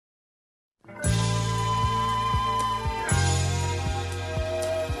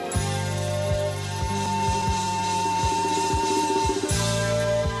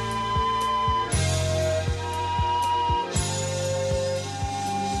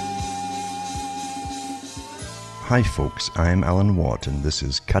Hi folks, I'm Alan Watt and this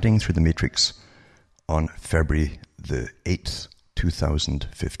is Cutting Through the Matrix on February the 8th,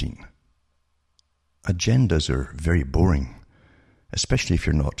 2015. Agendas are very boring, especially if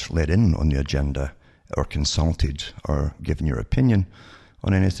you're not let in on the agenda or consulted or given your opinion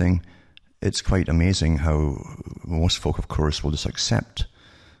on anything. It's quite amazing how most folk, of course, will just accept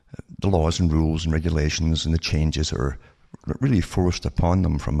the laws and rules and regulations and the changes are really forced upon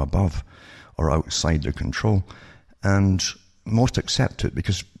them from above or outside their control. And most accept it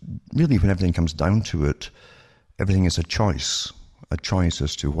because really when everything comes down to it, everything is a choice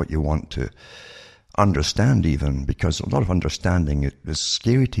as to what you want to understand even, because a lot of understanding is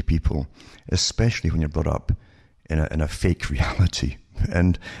scary to people, especially when you're brought up in a fake reality.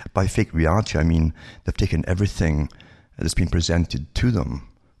 And by fake reality, I mean they've taken everything that's been presented to them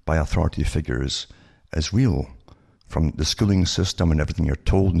by authority figures as real, from the schooling system and everything you're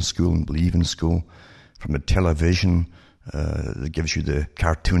told in school and believe in school, from the television that gives you the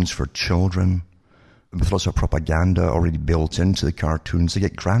cartoons for children, with lots of propaganda already built into the cartoons. They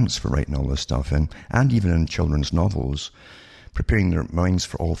get grants for writing all this stuff in, and even in children's novels, preparing their minds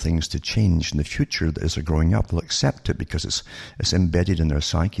for all things to change in the future. As they're growing up, they'll accept it because it's embedded in their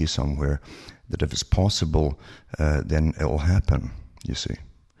psyche somewhere, that if it's possible, then it will happen, you see.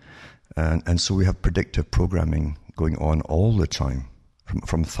 And so we have predictive programming going on all the time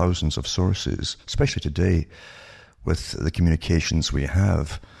from thousands of sources, especially today with the communications we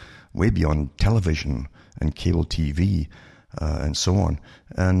have way beyond television and cable TV and so on.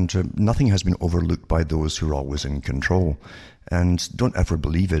 And nothing has been overlooked by those who are always in control. And don't ever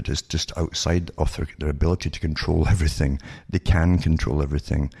believe it is just outside of their ability to control everything. They can control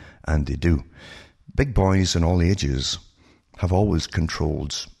everything, and they do. Big boys in all ages have always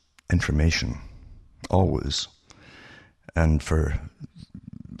controlled information, always. And for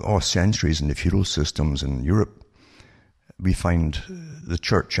centuries in the feudal systems in Europe, we find the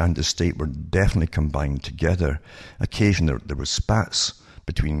church and the state were definitely combined together. Occasionally there were spats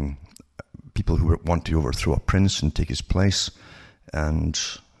between people who want to overthrow a prince and take his place, and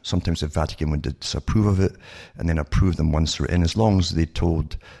sometimes the Vatican would disapprove of it and then approve them once they're in, as long as they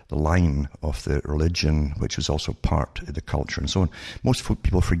told the line of the religion, which was also part of the culture and so on. Most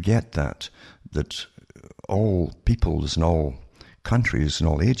people forget that all peoples and all countries and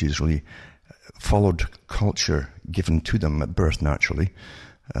all ages really followed culture given to them at birth naturally,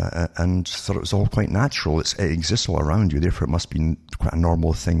 and thought it was all quite natural. It exists all around you, therefore it must be quite a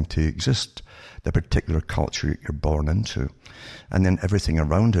normal thing to exist, the particular culture you're born into. And then everything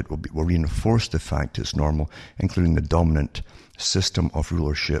around it will reinforce the fact it's normal, including the dominant system of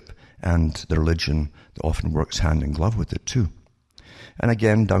rulership and the religion that often works hand in glove with it too. And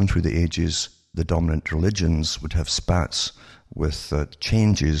again, down through the ages, the dominant religions would have spats with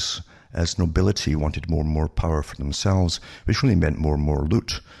changes as nobility wanted more and more power for themselves, which really meant more and more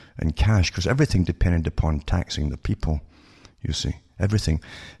loot and cash, because everything depended upon taxing the people, you see. Everything.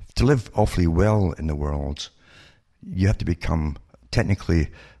 To live awfully well in the world, you have to become, technically,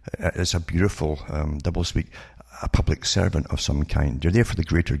 it's a beautiful doublespeak, a public servant of some kind. You're there for the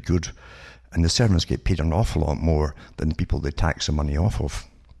greater good, and the servants get paid an awful lot more than the people they tax the money off of.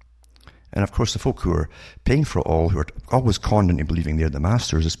 And of course, the folk who are paying for it all, who are always conned into believing they're the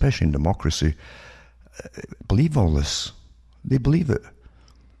masters, especially in democracy, believe all this. They believe it.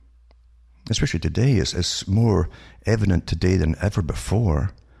 Especially today, it's more evident today than ever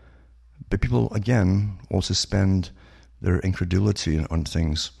before. But people, again, also spend their incredulity on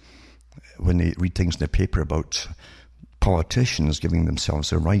things when they read things in the paper about politicians giving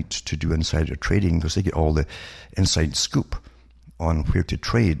themselves a right to do insider trading, because they get all the inside scoop on where to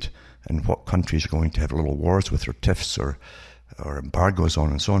trade and what countries are going to have little wars with, or tiffs or embargoes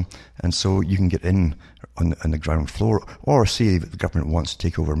on and so on. And so you can get in on the ground floor, or say the government wants to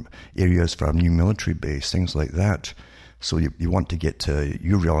take over areas for a new military base, things like that. So you want to get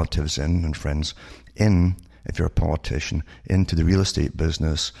your relatives in and friends in, if you're a politician, into the real estate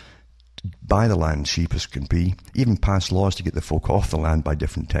business, buy the land cheap as can be, even pass laws to get the folk off the land by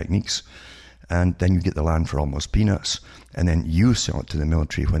different techniques. And then you get the land for almost peanuts, and then you sell it to the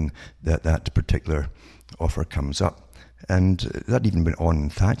military when that particular offer comes up. And that even went on in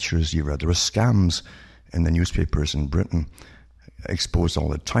Thatcher's era. There were scams in the newspapers in Britain exposed all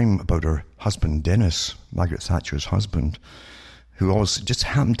the time about her husband, Dennis, Margaret Thatcher's husband, who always just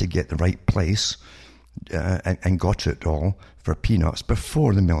happened to get the right place and got it all for peanuts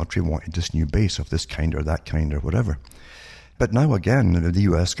before the military wanted this new base of this kind or that kind or whatever. But now again, the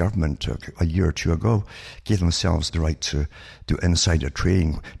US government, a year or two ago, gave themselves the right to do insider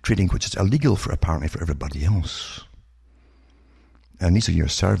trading which is illegal apparently for everybody else. And these are your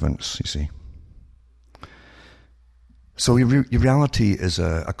servants, you see. So your reality is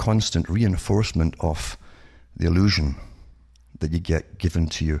a constant reinforcement of the illusion that you get given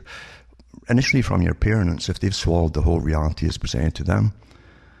to you, initially from your parents, if they've swallowed the whole reality as presented to them,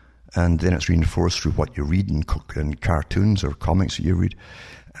 and then it's reinforced through what you read in cartoons or comics that you read,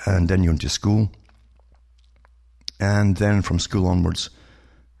 and then you're into school, and then from school onwards,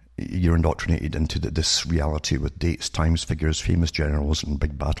 you're indoctrinated into this reality with dates, times, figures, famous generals, and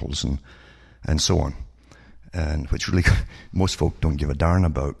big battles, and so on. And which really most folk don't give a darn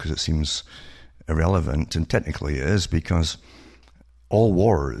about because it seems irrelevant, and technically it is, because all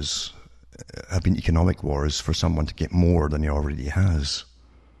wars have been economic wars for someone to get more than he already has,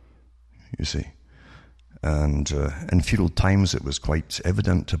 you see. And in feudal times it was quite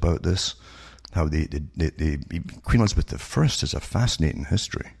evident about this, how Queen Elizabeth I is a fascinating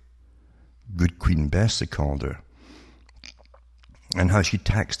history. Good Queen Bess, they called her. And how she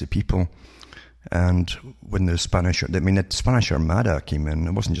taxed the people. And when the Spanish Armada came in,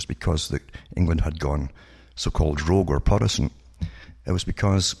 it wasn't just because that England had gone so-called rogue or Protestant. It was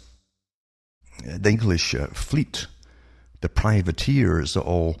because the English fleet, the privateers that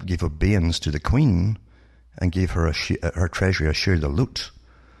all gave obedience to the Queen and gave her her treasury a share of the loot,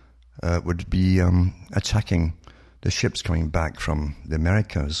 would be attacking the ships coming back from the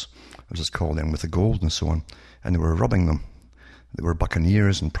Americas, as it's called then, with the gold and so on. And they were robbing them. They were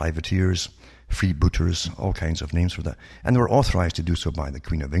buccaneers and privateers, freebooters, all kinds of names for that. And they were authorized to do so by the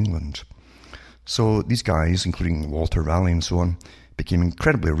Queen of England. So these guys, including Walter Raleigh and so on, became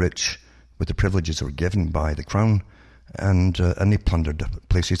incredibly rich with the privileges that were given by the Crown. And they plundered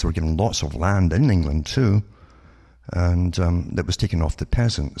places. They were given lots of land in England too. And that was taken off the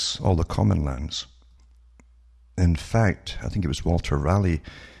peasants, all the common lands. In fact, I think it was Walter Raleigh,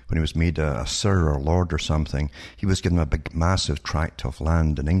 when he was made a sir or lord or something, he was given a big, massive tract of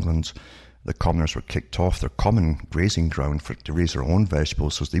land in England. The commoners were kicked off their common grazing ground to raise their own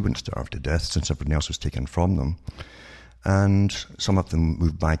vegetables so they wouldn't starve to death since everything else was taken from them. And some of them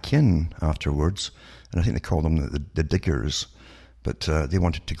moved back in afterwards, and I think they called them the diggers. But they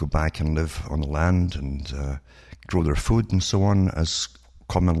wanted to go back and live on the land and grow their food and so on, as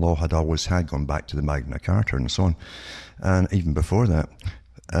common law had always had, going back to the Magna Carta and so on, and even before that.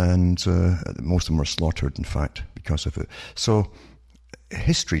 And most of them were slaughtered, in fact, because of it. So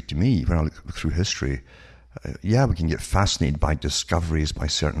history, to me, when I look through history, we can get fascinated by discoveries by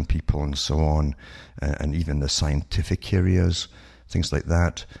certain people and so on, and even the scientific areas, things like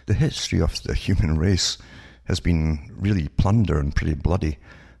that. The history of the human race has been really plunder and pretty bloody,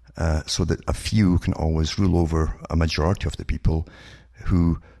 so that a few can always rule over a majority of the people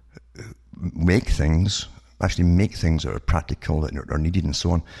who make things that are practical, that are needed and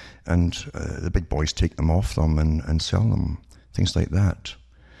so on, and the big boys take them off them and sell them, things like that.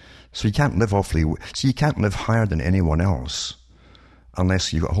 So you can't live higher than anyone else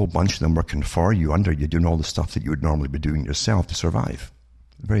unless you've got a whole bunch of them working for you, under you, doing all the stuff that you would normally be doing yourself to survive.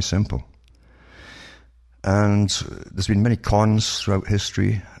 Very simple. And there's been many cons throughout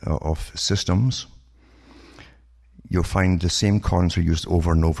history of systems. You'll find the same cons are used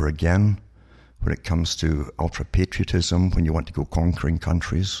over and over again when it comes to ultra-patriotism, when you want to go conquering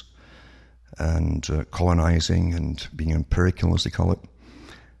countries and colonizing and being empirical, as they call it.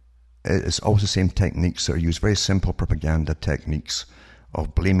 It's always the same techniques that are used, very simple propaganda techniques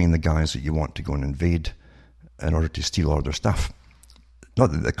of blaming the guys that you want to go and invade in order to steal all their stuff.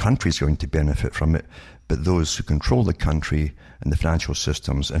 Not that the country's going to benefit from it, but those who control the country and the financial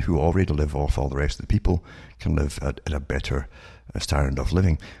systems and who already live off all the rest of the people can live at a better standard of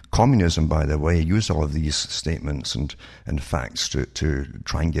living. Communism, by the way, used all of these statements and facts to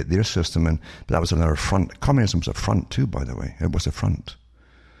try and get their system in, but that was another front. Communism was a front too, by the way. It was a front.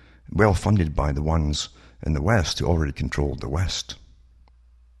 Well funded by the ones in the West who already controlled the West.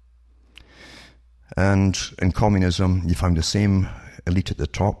 And in communism, you found the same elite at the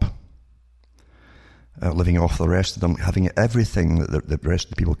top, living off the rest of them, having everything that the rest of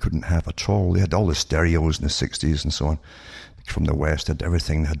the people couldn't have at all. They had all the stereos in the 60s and so on. From the West, had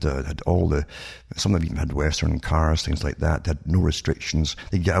everything, had all the, some of them even had Western cars, things like that. They had no restrictions.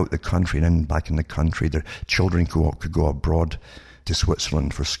 They'd get out of the country and then back in the country. Their children could go abroad to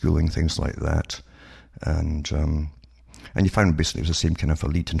Switzerland for schooling, things like that. And you found basically it was the same kind of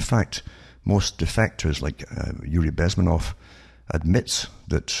elite. In fact, most defectors like Yuri Bezmenov admits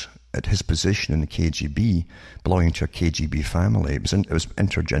that at his position in the KGB, belonging to a KGB family, it was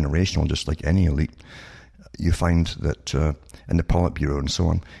intergenerational, just like any elite. You find that in the Politburo and so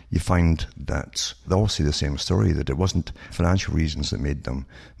on, you find that they all say the same story, that it wasn't financial reasons that made them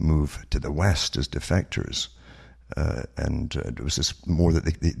move to the West as defectors. It was just more that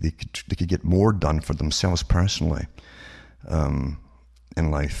they could get more done for themselves personally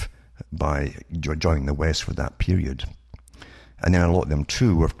in life by joining the West for that period. And then a lot of them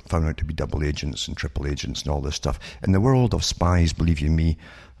too were found out to be double agents and triple agents and all this stuff. In the world of spies, believe you me,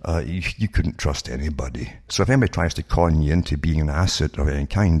 you couldn't trust anybody. So if anybody tries to con you into being an asset of any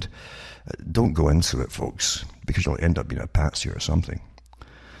kind, don't go into it, folks, because you'll end up being a patsy or something.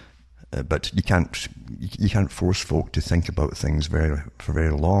 But you can't force folk to think about things for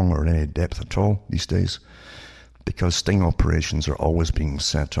very long or in any depth at all these days, because sting operations are always being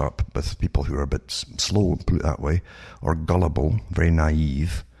set up with people who are a bit slow, put it that way, or gullible, very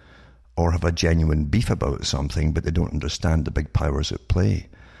naive, or have a genuine beef about something, but they don't understand the big powers at play.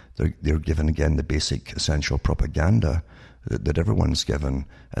 They're given, again, the basic essential propaganda that everyone's given,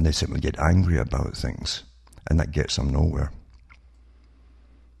 and they simply get angry about things, and that gets them nowhere.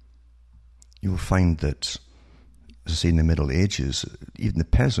 You'll find that, as I say, in the Middle Ages, even the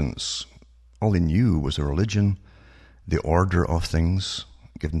peasants, all they knew was a religion, the order of things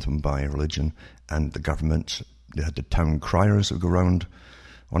given to them by religion, and the government. They had the town criers that would go around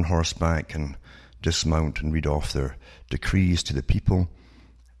on horseback and dismount and read off their decrees to the people,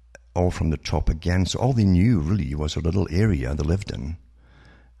 all from the top again. So all they knew really was a little area they lived in,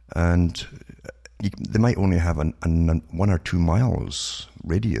 and they might only have a 1 or 2 miles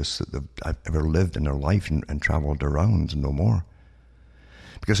radius that they've ever lived in their life and travelled around, and no more.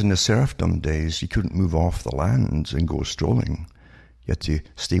 Because in the serfdom days, you couldn't move off the land and go strolling. You had to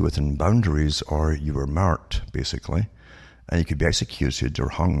stay within boundaries, or you were marked, basically, and you could be executed or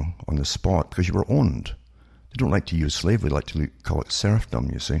hung on the spot because you were owned. They don't like to use slavery, they like to call it serfdom,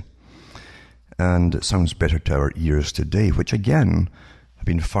 you see. And it sounds better to our ears today, which again have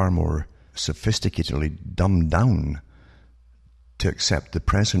been far more sophisticatedly dumbed down to accept the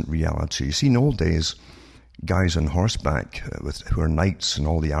present reality. You see, in old days, guys on horseback who are knights and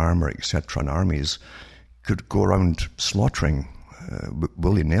all the armour, etc., and armies could go around slaughtering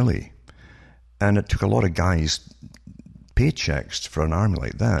willy-nilly. And it took a lot of guys' paychecks for an army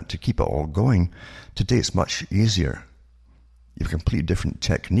like that to keep it all going. Today it's much easier. You have a completely different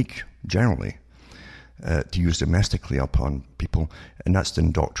technique, generally, to use domestically upon people, and that's the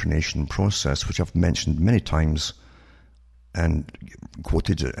indoctrination process, which I've mentioned many times and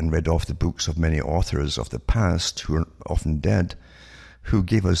quoted and read off the books of many authors of the past who are often dead, who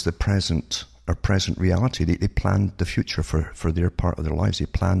gave us the present reality. They planned the future for their part of their lives. They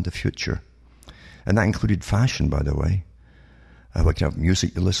planned the future. And that included fashion, by the way. What kind of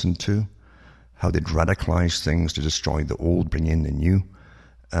music you listen to, how they'd radicalize things to destroy the old, bring in the new,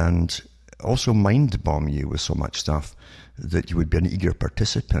 and also mind bomb you with so much stuff that you would be an eager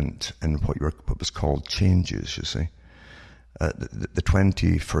participant in what was called changes, you see. The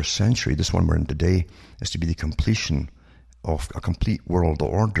 21st century, this one we're in today, is to be the completion of a complete world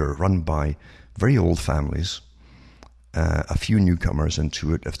order run by very old families, a few newcomers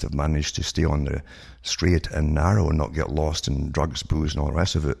into it if they've managed to stay on the straight and narrow and not get lost in drugs, booze, and all the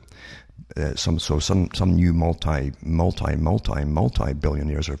rest of it. Some new multi-billionaires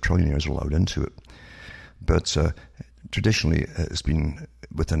or trillionaires are allowed into it. But traditionally, it's been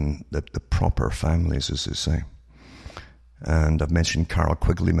within the proper families, as they say. And I've mentioned Carroll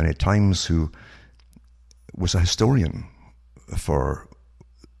Quigley many times, who was a historian for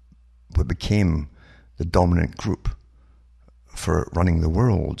what became the dominant group for running the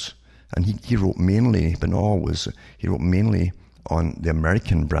world. And he wrote mainly, but not always, he wrote mainly on the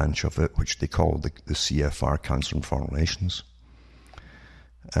American branch of it, which they call the CFR, Council on Foreign Relations.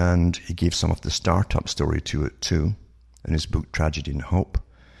 And he gave some of the startup story to it too, in his book Tragedy and Hope.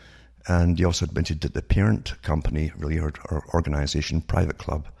 And he also admitted that the parent company, really, or organization, private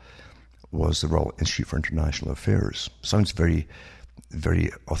club, was the Royal Institute for International Affairs. Sounds very, very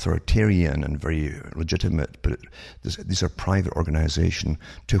authoritarian and very legitimate, but these are private organizations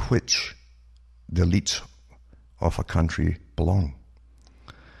to which the elite of a country belong.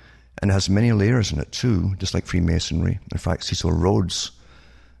 And it has many layers in it too, just like Freemasonry. In fact, Cecil Rhodes,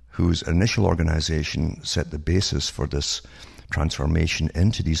 whose initial organization set the basis for this transformation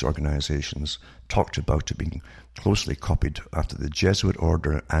into these organizations, talked about it being closely copied after the Jesuit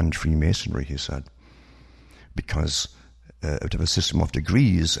order and Freemasonry, he said, because it would have a system of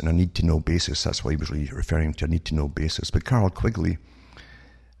degrees and a need-to-know basis. That's why he was really referring to a need-to-know basis. But Carroll Quigley,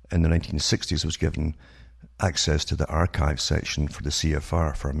 in the 1960s, was given access to the archive section for the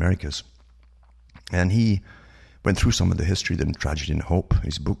CFR for Americas. And he went through some of the history, then Tragedy and Hope,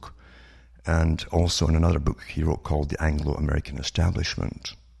 his book, and also in another book he wrote called The Anglo-American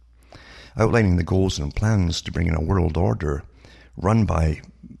Establishment, outlining the goals and plans to bring in a world order run by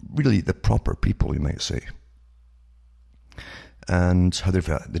really the proper people, you might say. and how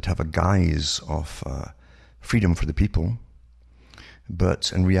they'd have a guise of freedom for the people,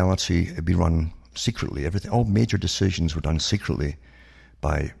 but in reality it'd be run secretly. All major decisions were done secretly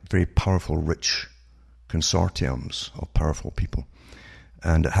by very powerful, rich consortiums of powerful people,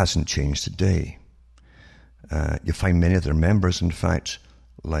 and it hasn't changed today. You find many of their members, in fact,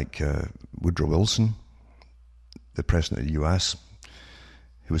 like Woodrow Wilson, the president of the US,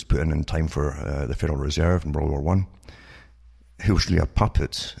 who was put in time for the Federal Reserve in World War I, who was really a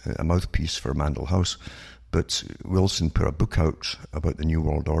puppet, a mouthpiece for Mandel House. But Wilson put a book out about the New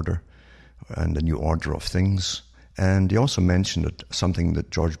World Order and the new order of things. And he also mentioned something that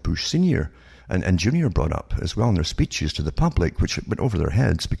George Bush Sr. and Jr. brought up as well in their speeches to the public, which went over their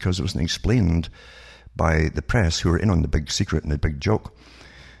heads because it wasn't explained by the press, who were in on the big secret and the big joke,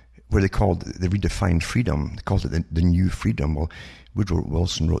 where they redefined freedom. They called it the new freedom. Well, Woodrow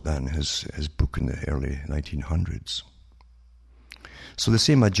Wilson wrote that in his book in the early 1900s. So the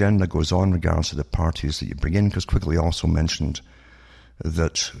same agenda goes on regardless of the parties that you bring in, because Quigley also mentioned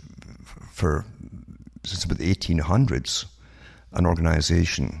that since about the 1800s, an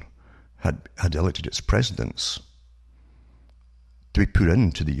organization had elected its presidents to be put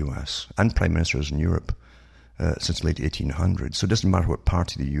into the US and prime ministers in Europe since the late 1800s. So it doesn't matter what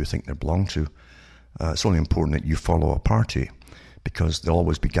party that you think they belong to. It's only important that you follow a party, because they'll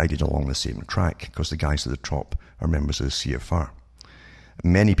always be guided along the same track, because the guys at the top are members of the CFR.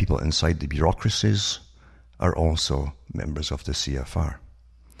 Many people inside the bureaucracies are also members of the CFR.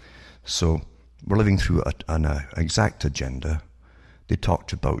 So we're living through an exact agenda. They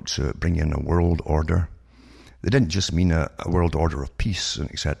talked about bringing in a world order. They didn't just mean a world order of peace,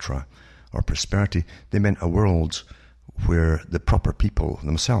 etc., or prosperity. They meant a world where the proper people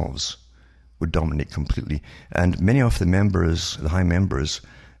themselves would dominate completely. And many of the members, the high members,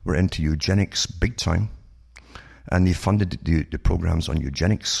 were into eugenics big time. And they funded the programs on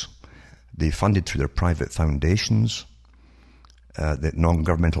eugenics. They funded through their private foundations, the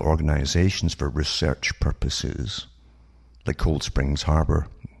non-governmental organizations for research purposes, like Cold Springs Harbor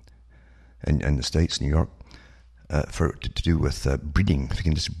in the States, New York, to do with breeding. If you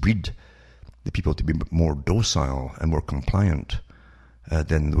can just breed the people to be more docile and more compliant,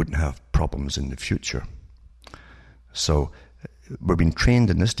 then they wouldn't have problems in the future. So we're being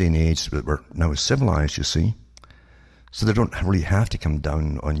trained in this day and age that we're now civilized, you see. So they don't really have to come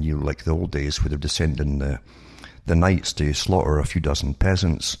down on you like the old days, where they're descending the knights to slaughter a few dozen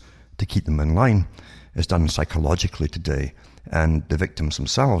peasants to keep them in line. It's done psychologically today, and the victims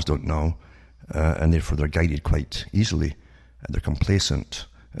themselves don't know, and therefore they're guided quite easily, and they're complacent,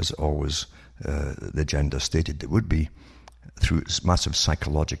 as always the agenda stated it would be, through massive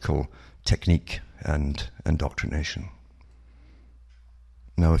psychological technique and indoctrination.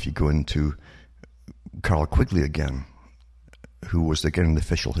 Now if you go into Carroll Quigley again, who was again the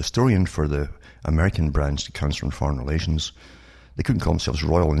official historian for the American branch, the Council on Foreign Relations. They couldn't call themselves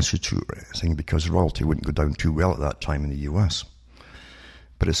Royal Institute or anything, because royalty wouldn't go down too well at that time in the US.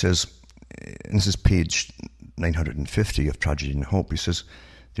 But it says, and this is page 950 of Tragedy and Hope, he says,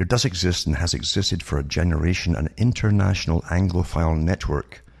 there does exist and has existed for a generation an international Anglophile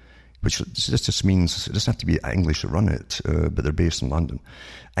network, which just means it doesn't have to be English to run it, but they're based in London.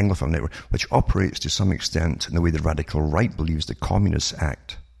 Anglophile network, which operates to some extent in the way the radical right believes the communists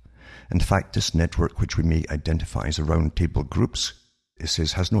act. In fact, this network, which we may identify as a round table groups, it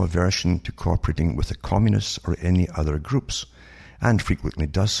says, has no aversion to cooperating with the communists or any other groups, and frequently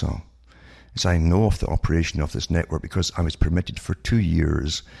does so. As I know of the operation of this network because I was permitted for 2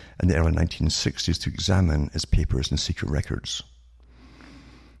 years in the early 1960s to examine its papers and secret records.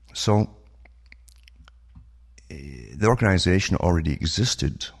 So, the organization already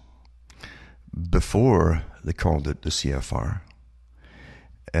existed before they called it the CFR,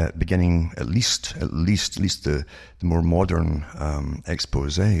 beginning at least the more modern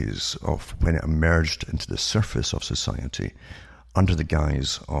exposés of when it emerged into the surface of society under the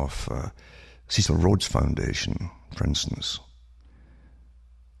guise of Cecil Rhodes Foundation, for instance,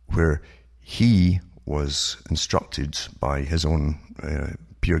 where he was instructed by his own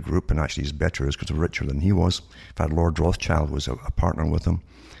peer group, and actually his betters, because they were richer than he was. In fact, Lord Rothschild was a partner with him,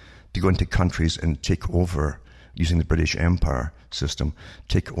 to go into countries and take over, using the British Empire system,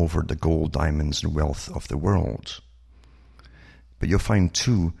 take over the gold, diamonds, and wealth of the world. But you'll find,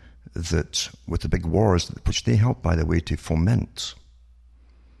 too, that with the big wars, which they helped, by the way, to foment.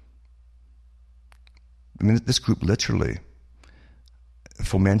 I mean, this group literally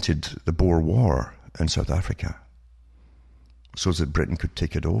fomented the Boer War in South Africa, so that Britain could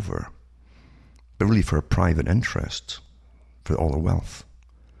take it over, but really for a private interest, for all the wealth.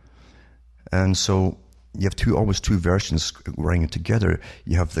 And so you have always two versions running together.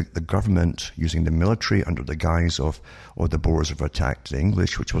 You have the government using the military under the guise of, the Boers have attacked the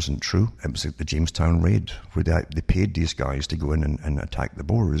English, which wasn't true. It was the Jamestown raid, where they paid these guys to go in and attack the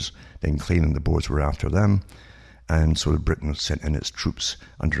Boers, then claiming the Boers were after them. And so Britain sent in its troops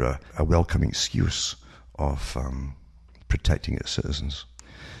under a welcome excuse of protecting its citizens.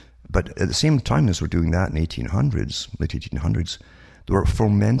 But at the same time as we're doing that in late 1800s, they were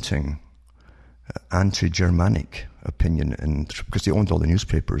fomenting anti-Germanic opinion, because they owned all the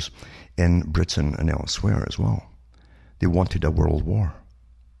newspapers in Britain and elsewhere as well. They wanted a world war.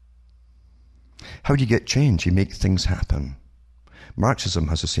 How do you get change? You make things happen. Marxism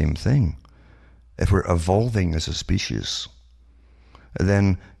has the same thing. If we're evolving as a species,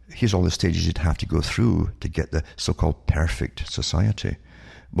 then here's all the stages you'd have to go through to get the so-called perfect society.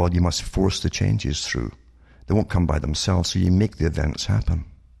 Well, you must force the changes through. They won't come by themselves, so you make the events happen,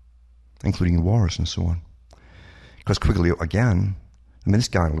 including wars and so on. Because Quigley, again, this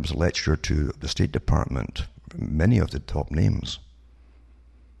guy was a lecturer to the State Department, many of the top names.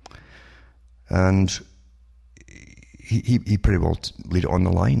 And he pretty well laid it on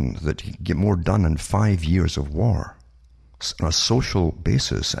the line that he could get more done in 5 years of war on a social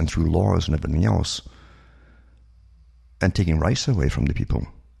basis and through laws and everything else, and taking rights away from the people,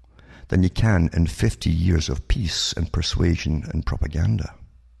 than you can in 50 years of peace and persuasion and propaganda.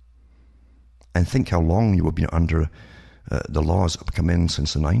 And think how long you have been under the laws that have come in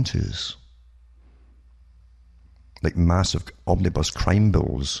since the 90s. Like massive omnibus crime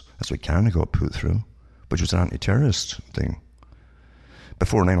bills, as what Canada got put through, which was an anti-terrorist thing,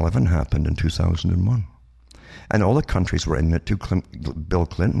 before 9/11 happened in 2001. And all the countries were in it too. Bill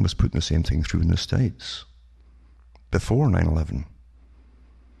Clinton was putting the same thing through in the States before 9/11.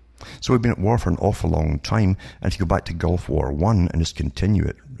 So we've been at war for an awful long time, and if you go back to Gulf War I and just continue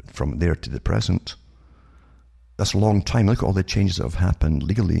it from there to the present, that's a long time. Look at all the changes that have happened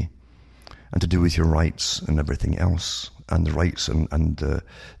legally and to do with your rights and everything else, and the rights and the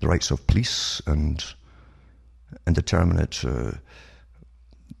rights of police and indeterminate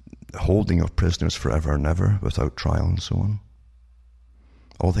holding of prisoners forever and ever without trial and so on.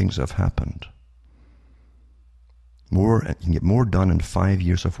 All things have happened. You can get more done in 5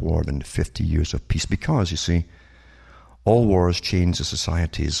 years of war than 50 years of peace, because, you see, all wars change the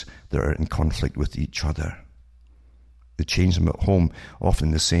societies that are in conflict with each other. They change them at home, often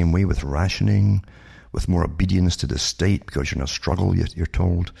in the same way, with rationing, with more obedience to the state because you're in a struggle, you're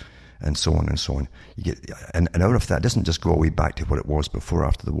told, and so on and so on. You get, and out of that, it doesn't just go away back to what it was before,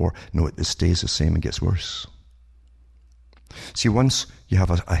 after the war. No, it stays the same and gets worse. See, once you have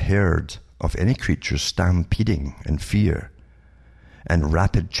a herd of any creature stampeding in fear and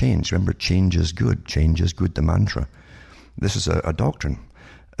rapid change. Remember, change is good, the mantra. This is a doctrine.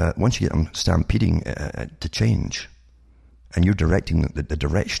 Once you get them stampeding to change, and you're directing the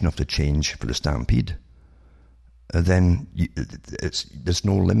direction of the change for the stampede, then there's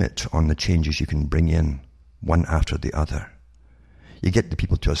no limit on the changes you can bring in, one after the other. You get the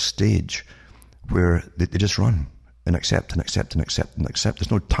people to a stage where they just run and accept and accept and accept and accept. There's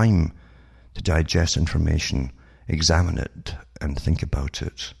no time to digest information, examine it, and think about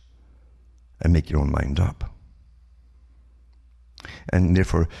it, and make your own mind up. And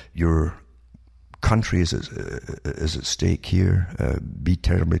therefore, your country is at stake here. Be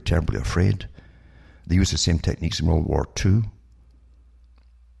terribly, terribly afraid. They use the same techniques in World War II.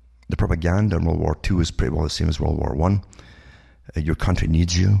 The propaganda in World War II is pretty well the same as World War I. Your country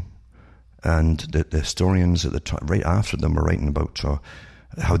needs you. And the historians at the time, right after them, were writing about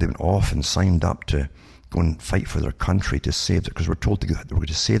how they went off and signed up to go and fight for their country to save it, because we're told they were going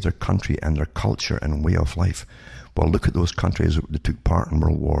to save their country and their culture and way of life. Well, look at those countries that took part in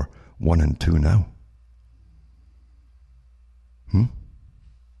World War I and II now.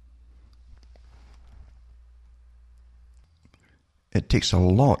 It takes a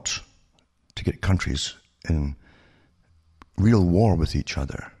lot to get countries in real war with each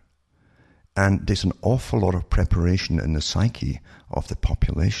other. And there's an awful lot of preparation in the psyche of the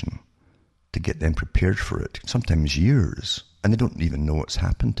population to get them prepared for it, sometimes years, and they don't even know what's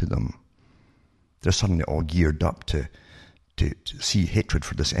happened to them. They're suddenly all geared up to see hatred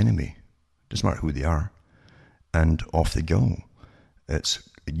for this enemy. Doesn't matter who they are. And off they go. It's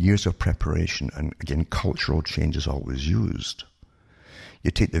years of preparation, and again, cultural change is always used. You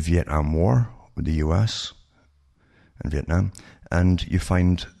take the Vietnam War with the US and Vietnam, and you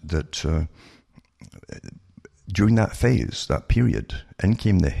find that during that phase, that period, in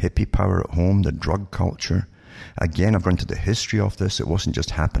came the hippie power at home, the drug culture. Again, I've gone into the history of this. It wasn't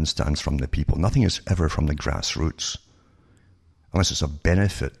just happenstance from the people. Nothing is ever from the grassroots, unless it's a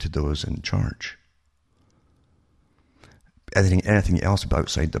benefit to those in charge. Anything else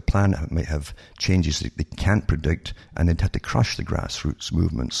outside the planet might have changes that they can't predict, and they'd have to crush the grassroots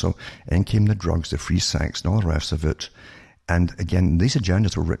movement. So in came the drugs, the free sex, and all the rest of it. And again, these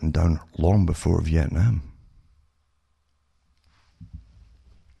agendas were written down long before Vietnam.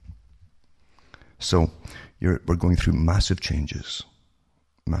 So we're going through massive changes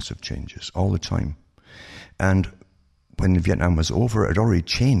all the time. And when Vietnam was over, it already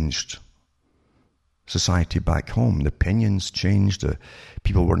changed society back home. The opinions changed.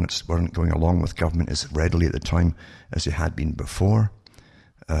 People weren't going along with government as readily at the time as they had been before.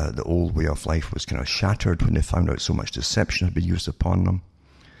 The old way of life was kind of shattered when they found out so much deception had been used upon them.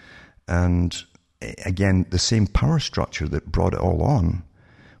 And again, the same power structure that brought it all on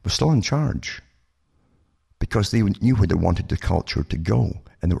was still in charge, because they knew where they wanted the culture to go,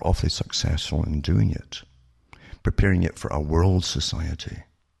 and they were awfully successful in doing it, preparing it for a world society.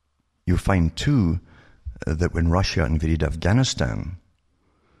 You'll find, too, that when Russia invaded Afghanistan,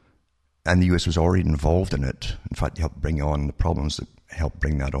 and the US was already involved in it, in fact, they helped bring on the problems that helped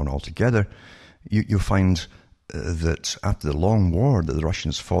bring that on altogether, you'll find that after the long war that the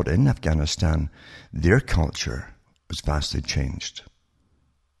Russians fought in Afghanistan, their culture was vastly changed.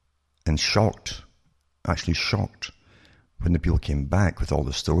 And actually shocked, when the people came back with all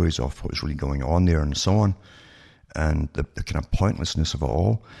the stories of what was really going on there and so on, and the kind of pointlessness of it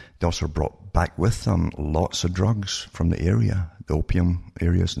all. They also brought back with them lots of drugs from the area, the opium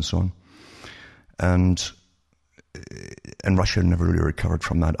areas and so on. And Russia never really recovered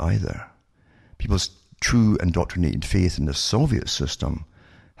from that either. People's true indoctrinated faith in the Soviet system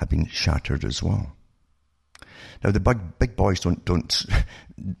had been shattered as well. Now, the big boys don't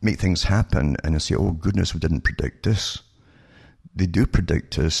make things happen and they say, oh, goodness, we didn't predict this. They do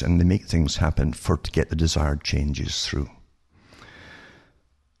predict this, and they make things happen to get the desired changes through.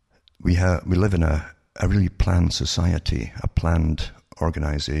 We live in a really planned society, a planned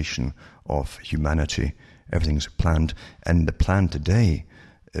organization of humanity. Everything's planned, and the plan today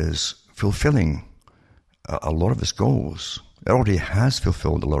is fulfilling a lot of its goals. It already has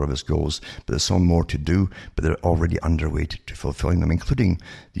fulfilled a lot of its goals, but there's some more to do, but they're already underway to fulfilling them, including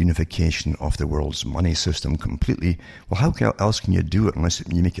the unification of the world's money system completely. Well, how else can you do it unless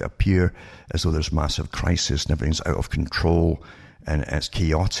you make it appear as though there's massive crisis and everything's out of control and it's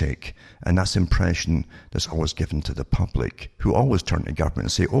chaotic? And that's the impression that's always given to the public, who always turn to government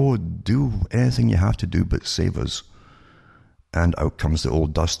and say, oh, do anything you have to do but save us. And out comes the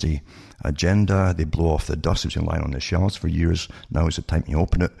old dusty agenda. They blow off the dust that's been lying on the shelves for years. Now is the time you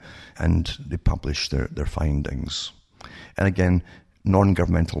open it, and they publish their findings. And again,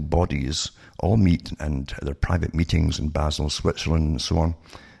 non-governmental bodies all meet and their private meetings in Basel, Switzerland, and so on,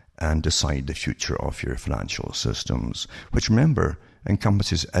 and decide the future of your financial systems, which, remember,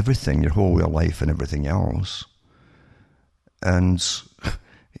 encompasses everything, your whole way of life and everything else. And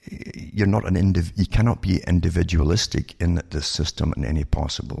you cannot be individualistic in this system in any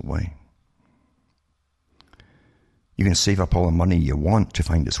possible way. You can save up all the money you want to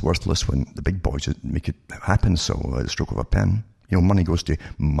find it's worthless when the big boys make it happen so at the stroke of a pen. Money goes to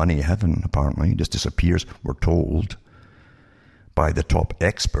money heaven, apparently. It just disappears, we're told, by the top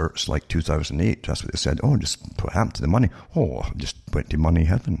experts, like 2008. That's what they said. Oh, just what happened to the money? Oh, it just went to money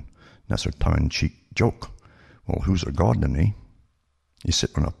heaven. That's their tongue-in-cheek joke. Well, who's their God then, eh? You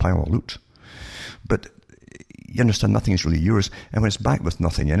sit on a pile of loot. But you understand, nothing is really yours. And when it's back with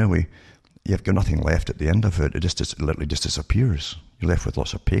nothing anyway, you've got nothing left at the end of it. It literally just disappears. You're left with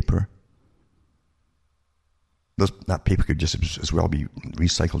lots of paper. That paper could just as well be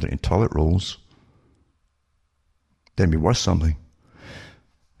recycled into toilet rolls. Then be worth something.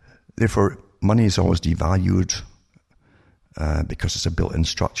 Therefore, money is always devalued because it's a built-in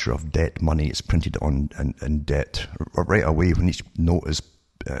structure of debt money. It's printed on in debt. Right away, when each note is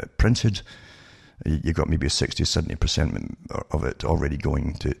printed, you've got maybe 60-70% of it already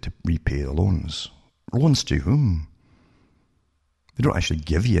going to repay the loans. Loans to whom? They don't actually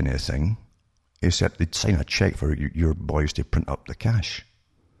give you anything, except they'd sign a check for your boys to print up the cash.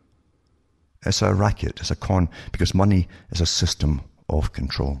 It's a racket, it's a con, because money is a system of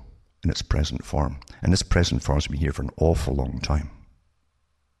control in its present form. And this present form has been here for an awful long time.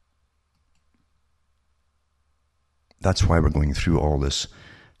 That's why we're going through all this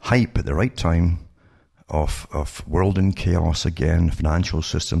hype at the right time of world in chaos again, financial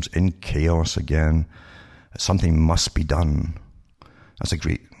systems in chaos again. Something must be done. That's a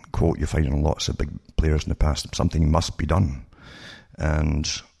great quote you find in lots of big players in the past. Something must be done.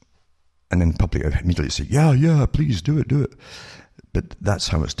 And then public immediately say, yeah, please do it. But that's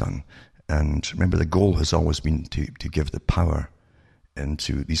how it's done. And remember, the goal has always been to give the power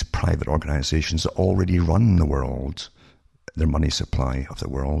into these private organizations that already run the world. their money supply of the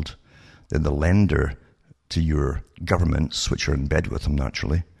world. They're the lender to your governments, which are in bed with them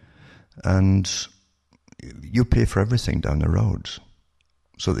naturally. And you pay for everything down the road,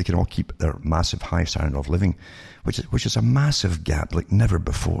 so they can all keep their massive high standard of living, which is a massive gap like never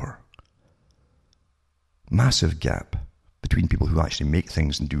before. Massive gap between people who actually make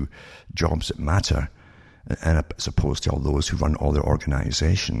things and do jobs that matter, and as opposed to all those who run all their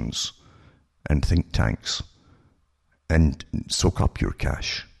organizations and think tanks and soak up your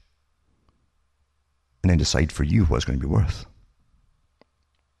cash and then decide for you what it's going to be worth.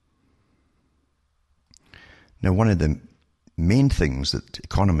 Now, one of the main things that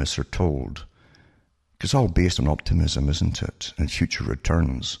economists are told, because it's all based on optimism, isn't it, and future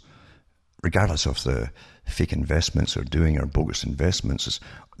returns, regardless of the fake investments they're doing or bogus investments, is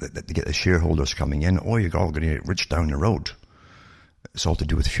that they get the shareholders coming in, oh, you're all going to get rich down the road. It's all to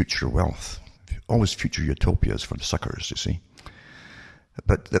do with future wealth. Always future utopias for the suckers, you see.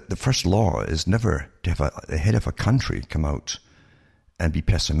 But the first law is never to have the head of a country come out and be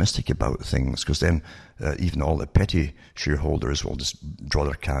pessimistic about things, because then even all the petty shareholders will just draw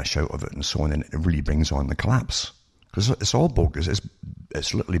their cash out of it and so on, and it really brings on the collapse. Because it's all bogus.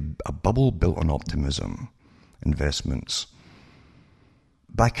 It's literally a bubble built on optimism, investments.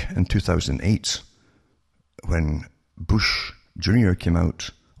 Back in 2008, when Bush Jr. came out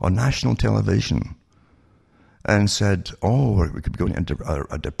on national television and said, oh, we could be going into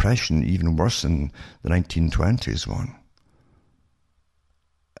a depression even worse than the 1920s one.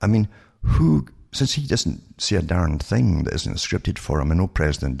 I mean, since he doesn't say a darn thing that isn't scripted for him, and no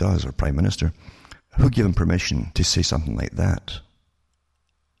president does, or prime minister, who gave him permission to say something like that?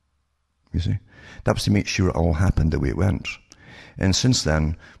 You see? That was to make sure it all happened the way it went. And since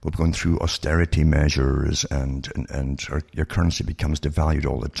then, we've gone through austerity measures, and your currency becomes devalued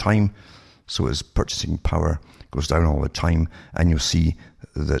all the time. So as purchasing power goes down all the time, and you'll see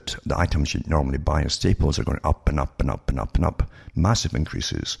that the items you normally buy as staples are going up and up and up and up and up. Massive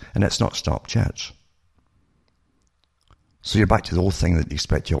increases. And it's not stopped yet. So you're back to the old thing that you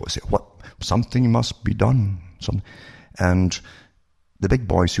expect you always say, what? Something must be done. And the big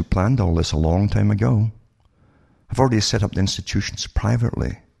boys who planned all this a long time ago have already set up the institutions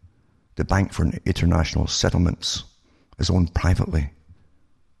privately. The Bank for International Settlements is owned privately.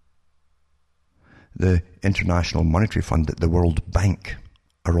 The International Monetary Fund, the World Bank,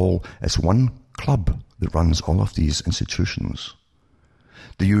 it's one club that runs all of these institutions.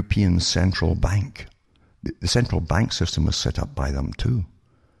 The European Central Bank, the central bank system was set up by them too.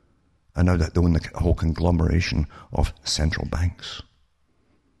 And now that they own the whole conglomeration of central banks.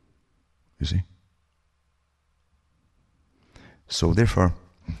 You see? So therefore,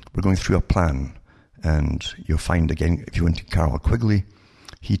 we're going through a plan, and you'll find again, if you went to Carroll Quigley,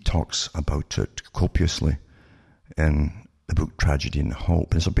 he talks about it copiously in the book Tragedy and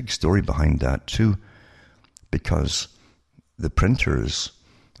Hope. And there's a big story behind that too, because the printers,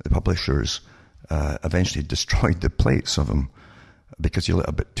 the publishers, eventually destroyed the plates of him because he let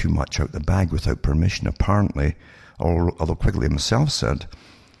a bit too much out the bag without permission, apparently, although Quigley himself said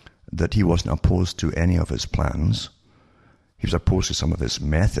that he wasn't opposed to any of his plans. He was opposed to some of his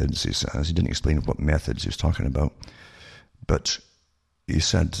methods, he says. He didn't explain what methods he was talking about. But he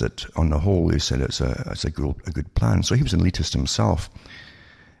said that on the whole, he said it's a good plan. So he was an elitist himself.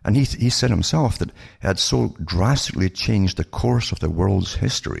 And he said himself that it had so drastically changed the course of the world's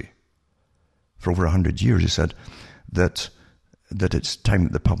history for over 100 years. He said that it's time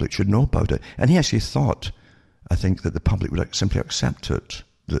that the public should know about it. And he actually thought, I think, that the public would simply accept it,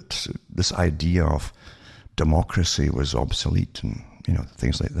 that this idea of democracy was obsolete and,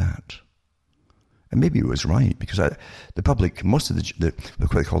 things like that. And maybe he was right, because the public, most of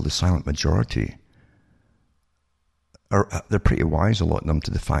what they call the silent majority, they're pretty wise, a lot of them,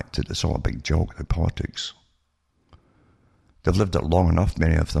 to the fact that it's all a big joke, the politics. They've lived it long enough,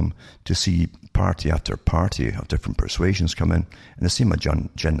 many of them, to see party after party of different persuasions come in, and the same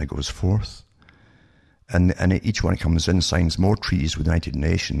agenda goes forth. And each one comes in, signs more treaties with the United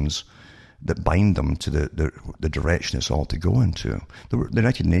Nations that bind them to the direction it's all to go into. The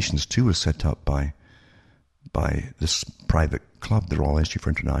United Nations, too, was set up by this private club, the Royal Institute for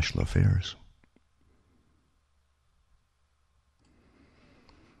International Affairs.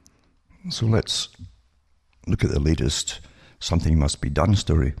 So let's look at the latest Something Must Be Done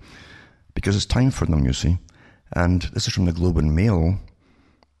story, because it's time for them, you see. And this is from the Globe and Mail,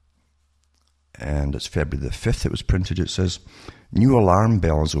 and it's February the 5th it was printed. It says, new alarm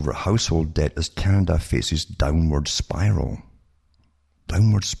bells over household debt as Canada faces downward spiral.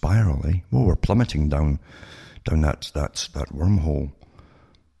 Downward spiral, eh? Well, we're plummeting down that wormhole,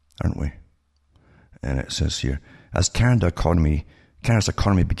 aren't we? And it says here, As Canada's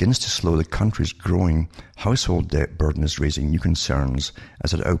economy begins to slow, the country's growing household debt burden is raising new concerns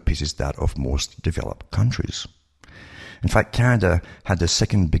as it outpaces that of most developed countries. In fact, Canada had the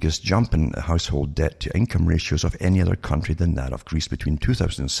second biggest jump in household debt-to-income ratios of any other country than that of Greece between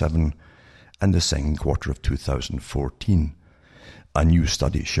 2007 and the second quarter of 2014. A new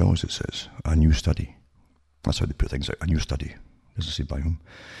study shows, it says. A new study. That's how they put things out. A new study. Doesn't say by whom.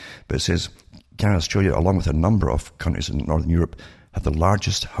 But it says, Canada and Australia, along with a number of countries in Northern Europe, have the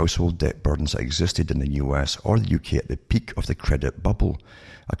largest household debt burdens that existed in the US or the UK at the peak of the credit bubble,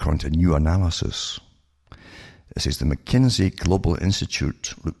 according to new analysis. It says the McKinsey Global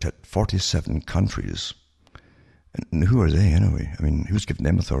Institute looked at 47 countries. And who are they anyway? I mean, who's giving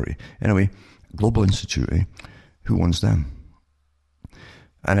them authority? Anyway, Global Institute, who owns them?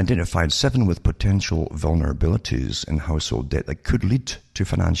 And identified 7 with potential vulnerabilities in household debt that could lead to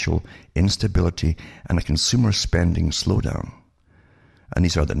financial instability and a consumer spending slowdown. And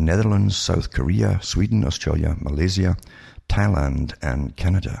these are the Netherlands, South Korea, Sweden, Australia, Malaysia, Thailand, and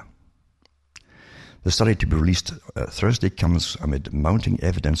Canada. The study to be released Thursday comes amid mounting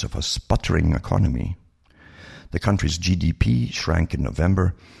evidence of a sputtering economy. The country's GDP shrank in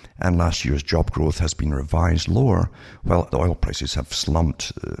November, and last year's job growth has been revised lower, while the oil prices have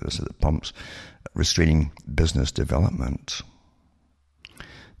slumped at the pumps, restraining business development. The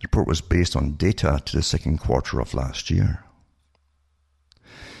report was based on data to the second quarter of last year.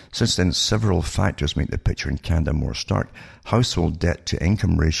 Since then, several factors make the picture in Canada more stark. Household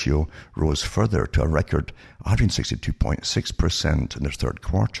debt-to-income ratio rose further to a record 162.6% in the third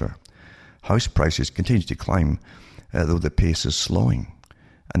quarter. House prices continue to climb, though the pace is slowing.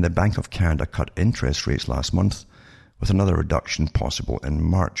 And the Bank of Canada cut interest rates last month, with another reduction possible in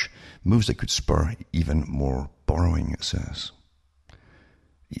March, moves that could spur even more borrowing, it says.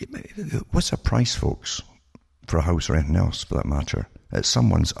 What's a price, folks, for a house or anything else, for that matter? It's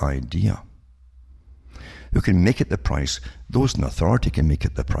someone's idea. Who can make it the price? Those in authority can make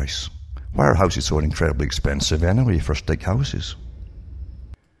it the price. Why are houses so incredibly expensive anyway for big houses?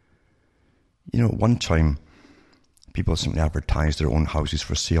 You know, one time, people simply advertised their own houses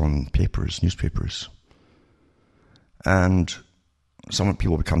for sale in newspapers. And some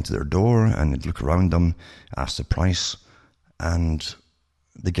people would come to their door and they'd look around them, ask the price, and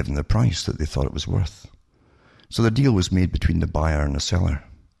they'd give them the price that they thought it was worth. So the deal was made between the buyer and the seller.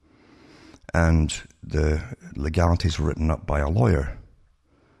 And the legalities were written up by a lawyer,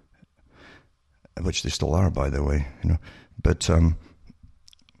 which they still are, by the way. But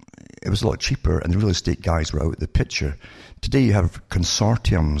it was a lot cheaper, and the real estate guys were out of the picture. Today you have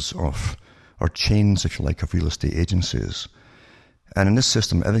consortiums or chains, if you like, of real estate agencies. And in this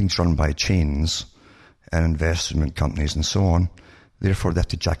system, everything's run by chains and investment companies and so on. Therefore, they have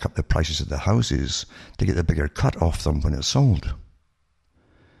to jack up the prices of the houses to get a bigger cut off them when it's sold.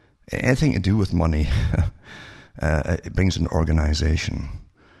 Anything to do with money, it brings an organization.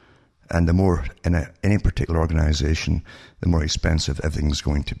 And the more in any particular organization, the more expensive everything's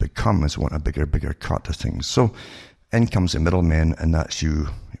going to become as they want a bigger cut of things. So in comes the middlemen, and that's you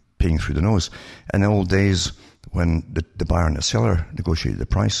paying through the nose. In the old days, when the buyer and the seller negotiated the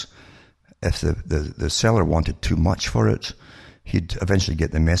price, if the seller wanted too much for it, he'd eventually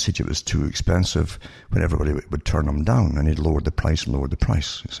get the message it was too expensive when everybody would turn him down, and he'd lower the price,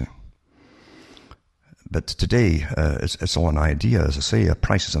 you see. But today, it's all an idea. As I say, a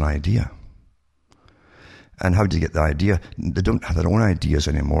price is an idea. And how do you get the idea? They don't have their own ideas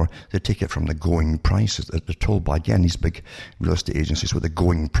anymore. They take it from the going price. They're told by, again, these big real estate agencies what the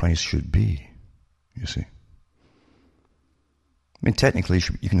going price should be, you see. I mean, technically,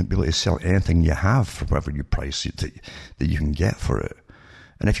 you can be able to sell anything you have for whatever you price it that you can get for it.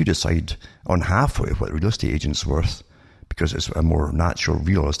 And if you decide on half of what the real estate agent's worth, because it's a more natural,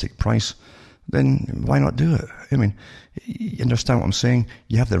 realistic price, then why not do it? I mean, you understand what I'm saying?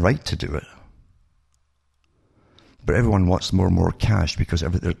 You have the right to do it. But everyone wants more and more cash because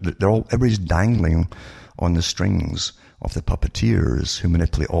everybody's dangling on the strings of the puppeteers who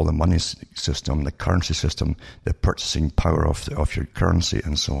manipulate all the money system, the currency system, the purchasing power of your currency,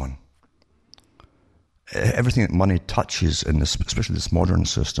 and so on. Everything that money touches in this, especially this modern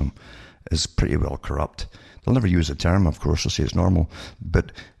system, is pretty well corrupt. They'll never use the term, of course, they'll say it's normal,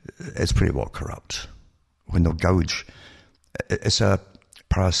 but it's pretty well corrupt. When they'll gouge, it's a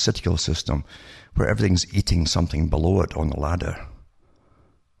parasitical system where everything's eating something below it on the ladder,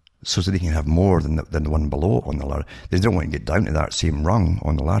 so that they can have more than the one below it on the ladder. They don't want to get down to that same rung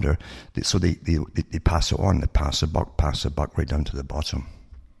on the ladder, so they pass it on. They pass the buck right down to the bottom,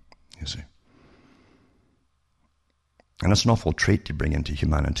 you see. And it's an awful trait to bring into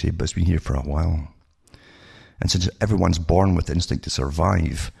humanity, but it's been here for a while. And since everyone's born with the instinct to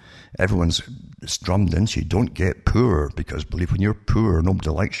survive, everyone's drummed into you, don't get poor, because believe when you're poor, nobody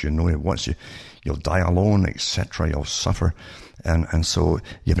likes you, nobody wants you, you'll die alone, etc., you'll suffer. And so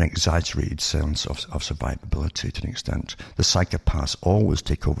you have an exaggerated sense of survivability to an extent. The psychopaths always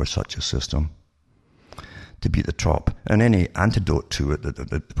take over such a system to be at the top. And any antidote to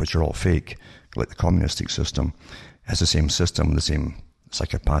it, which are all fake, like the communistic system, has the same system, the same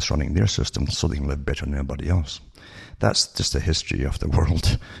psychopaths running their system, so they can live better than everybody else. That's just the history of the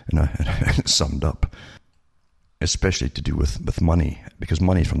world, summed up. Especially to do with money, because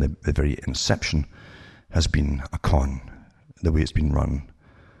money from the very inception has been a con, the way it's been run.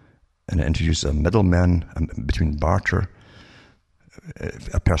 And it introduces a middleman between barter,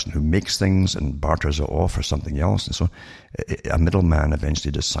 a person who makes things and barters it off for something else. And so a middleman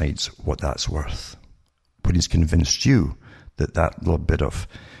eventually decides what that's worth. When he's convinced you that little bit of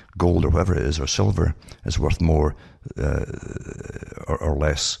gold or whatever it is, or silver, is worth more or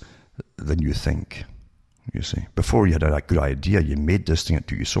less than you think. You see, before you had a good idea, you made this thing, it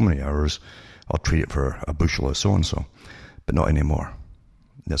took you so many hours, I'll trade it for a bushel of so-and-so. But not anymore.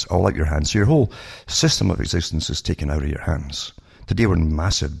 That's all out your hands. So your whole system of existence is taken out of your hands. Today we're in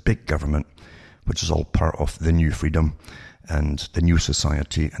massive, big government, which is all part of the new freedom and the new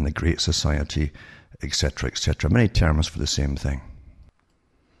society and the great society, etc., etc. Many terms for the same thing.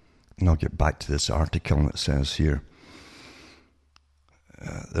 And I'll get back to this article that says here,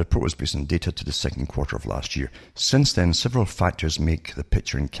 the report was based on data to the second quarter of last year. Since then, several factors make the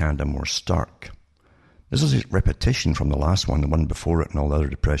picture in Canada more stark. This is a repetition from the last one, the one before it, and all the other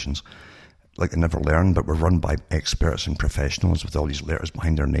depressions. Like they never learned, but were run by experts and professionals with all these letters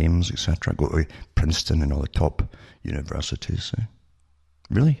behind their names, etc. Go to Princeton and all the top universities.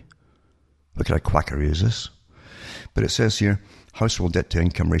 Really? What kind of quackery is this? But it says here, household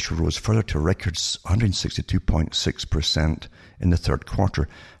debt-to-income ratio rose further to a record 162.6% in the third quarter.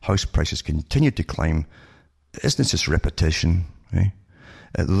 House prices continued to climb. Isn't this just repetition?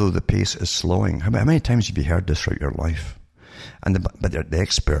 Although the pace is slowing. How many times have you heard this throughout your life? But the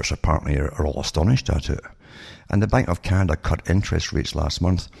experts apparently are all astonished at it. And the Bank of Canada cut interest rates last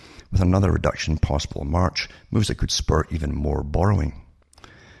month, with another reduction possible in March, moves that could spur even more borrowing.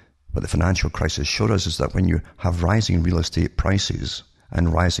 What the financial crisis showed us is that when you have rising real estate prices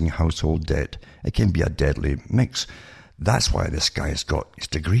and rising household debt, it can be a deadly mix. That's why this guy's got his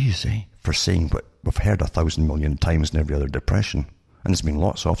degrees, for saying what we've heard 1,000 million times in every other depression. And there's been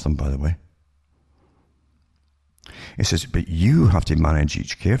lots of them, by the way. It says, but you have to manage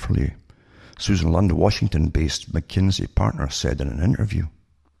each carefully. Susan Lund, Washington-based McKinsey partner, said in an interview.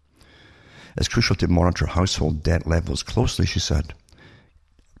 It's crucial to monitor household debt levels closely, she said.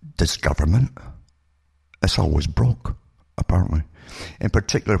 This government, it's always broke, apparently. In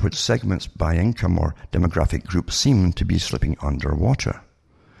particular, which segments by income or demographic group seem to be slipping underwater.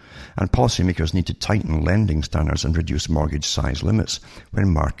 And policymakers need to tighten lending standards and reduce mortgage size limits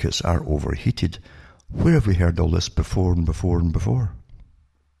when markets are overheated. Where have we heard all this before and before and before?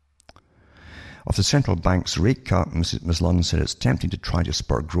 Of the central bank's rate cut, Ms. Lund said it's tempting to try to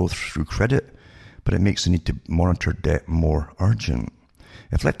spur growth through credit, but it makes the need to monitor debt more urgent.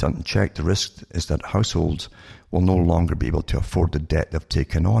 If left unchecked, the risk is that households will no longer be able to afford the debt they've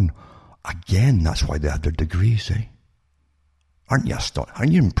taken on. Again, that's why they have their degrees, Aren't you astonished?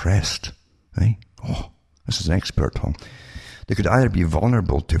 Aren't you impressed? Oh, this is an expert talk. They could either be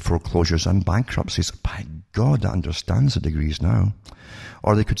vulnerable to foreclosures and bankruptcies. By God, that understands the degrees now.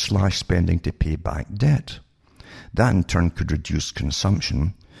 Or they could slash spending to pay back debt. That in turn could reduce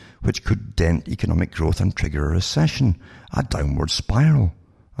consumption, which could dent economic growth and trigger a recession, a downward spiral,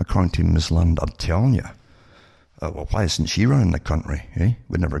 according to Ms. Lund. I'm telling you. Well, why isn't she running the country?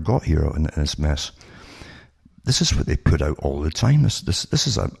 We never got here in this mess. This is what they put out all the time. This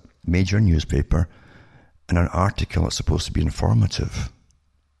is a major newspaper and an article that's supposed to be informative.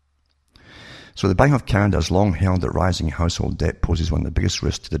 So the Bank of Canada has long held that rising household debt poses one of the biggest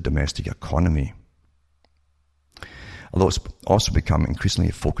risks to the domestic economy. Although it's also become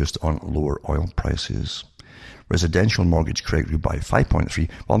increasingly focused on lower oil prices. Residential mortgage credit grew by 5.3.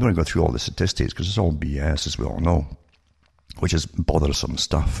 Well, I'm going to go through all the statistics because it's all BS, as we all know, which is bothersome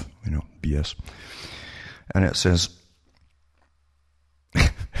stuff, BS. And it says,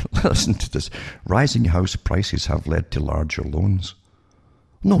 listen to this, rising house prices have led to larger loans.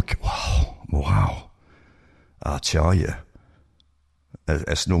 Wow. I tell you,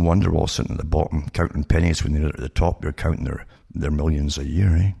 it's no wonder we're all sitting at the bottom counting pennies when they're at the top. They're counting their millions a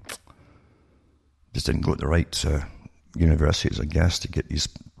year, Just didn't go to the right universities, I guess, to get these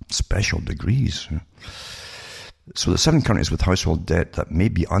special degrees. So the 7 countries with household debt that may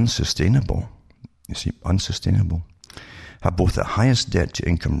be unsustainable You see, unsustainable. Have both the highest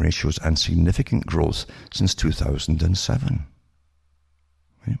debt-to-income ratios and significant growth since 2007.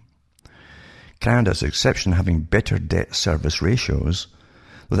 Right? Canada is the exception, having better debt service ratios,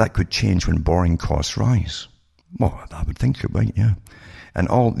 though that could change when borrowing costs rise. Well, I would think it might, yeah. And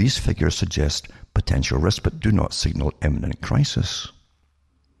all these figures suggest potential risk, but do not signal imminent crisis.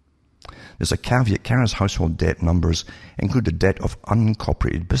 There's a caveat. Canada's household debt numbers include the debt of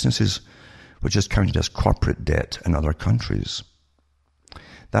unincorporated businesses, which is counted as corporate debt in other countries.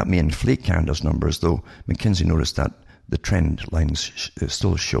 That may inflate Canada's numbers, though McKinsey noticed that the trend lines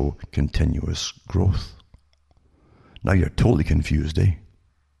still show continuous growth. Now you're totally confused, eh?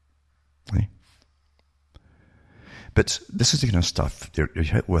 But this is the kind of stuff you're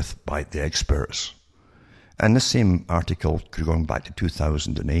hit with by the experts. And this same article could go back to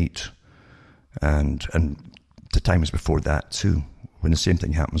 2008 and the times before that too, when the same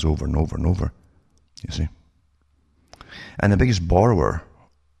thing happens over and over and over, you see. And the biggest borrower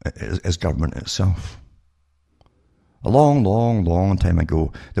is government itself. A long, long, long time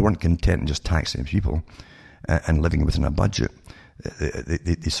ago, they weren't content in just taxing people and living within a budget.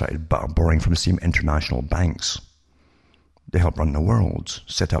 They started borrowing from the same international banks. They help run the world,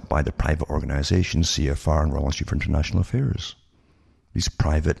 set up by the private organizations, CFR and Royal Institute for International Affairs. These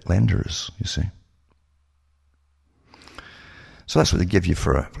private lenders, you see. So that's what they give you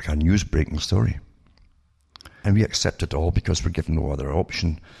for a news-breaking story. And we accept it all because we're given no other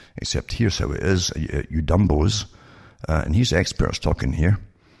option, except here's how it is, you dumbos. And here's the experts talking here.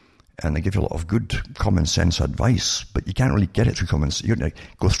 And they give you a lot of good common sense advice, but you can't really get it through common sense. You're going to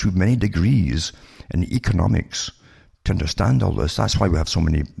go through many degrees in economics to understand all this. That's why we have so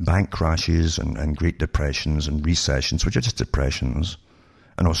many bank crashes and Great Depressions and recessions, which are just depressions,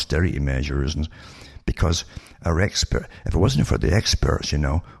 and austerity measures. And because our expert, if it wasn't for the experts,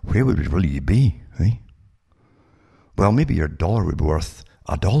 where would we really be? Eh? Well, maybe your dollar would be worth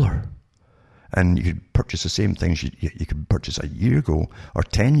 $1. And you could purchase the same things you could purchase a year ago, or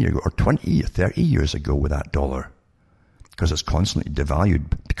 10 years ago, or 20, or 30 years ago with that dollar. Because it's constantly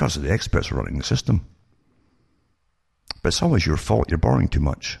devalued because of the experts running the system. But it's always your fault. You're borrowing too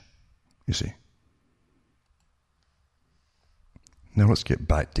much, you see. Now let's get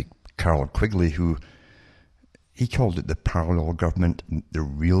back to Carroll Quigley, who he called it the parallel government, the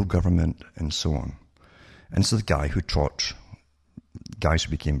real government, and so on. And so the guy who taught guys who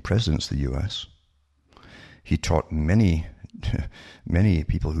became presidents of the U.S., he taught many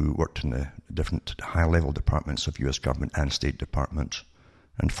people who worked in the different high-level departments of U.S. government and State Department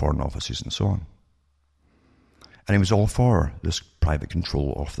and foreign offices and so on. And he was all for this private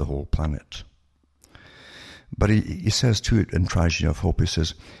control of the whole planet. But he says too, in Tragedy of Hope, he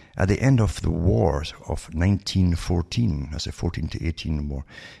says, at the end of the war of 1914, that's the 14 to 18 war,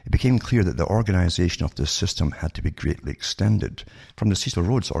 it became clear that the organization of this system had to be greatly extended from the Cecil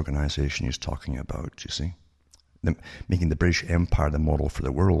Rhodes organization he's talking about, you see, making the British Empire the model for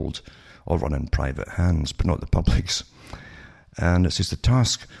the world, all run in private hands, but not the public's. And it says the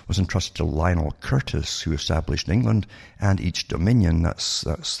task was entrusted to Lionel Curtis, who established England and each dominion, that's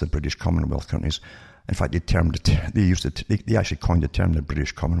the British Commonwealth countries. In fact, they actually coined the term the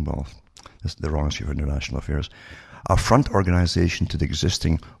British Commonwealth, the Royal Institute for International Affairs, a front organization to the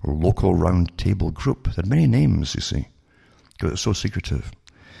existing local round table group. They had many names, you see, because it's so secretive.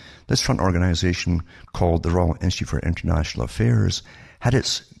 This front organization, called the Royal Institute for International Affairs, had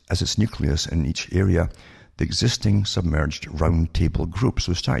as its nucleus in each area the existing submerged round table groups.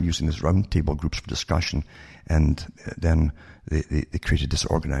 So they started using these round table groups for discussion, and then they created this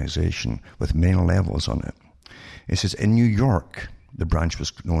organization with many levels on it. It says in New York, the branch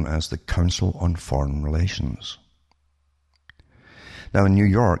was known as the Council on Foreign Relations. Now in New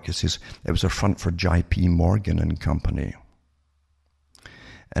York, it says it was a front for J.P. Morgan and Company.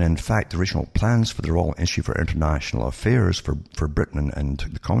 And in fact, the original plans for the Royal Institute for International Affairs for Britain and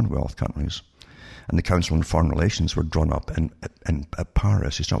the Commonwealth countries and the Council on Foreign Relations were drawn up at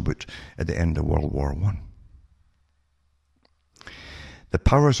Paris. It's not about at the end of World War I. The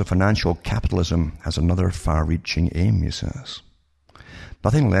powers of financial capitalism has another far-reaching aim, he says.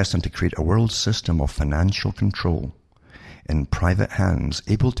 Nothing less than to create a world system of financial control in private hands,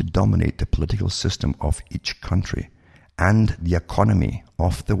 able to dominate the political system of each country and the economy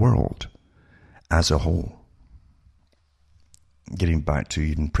of the world as a whole. Getting back to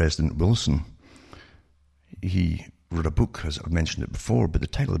even President Wilson, he wrote a book, as I've mentioned it before, but the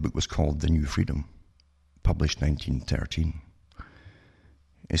title of the book was called The New Freedom, published 1913.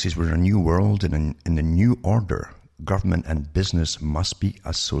 It says, we're in a new world, and in the new order, government and business must be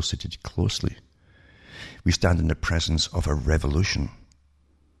associated closely. We stand in the presence of a revolution.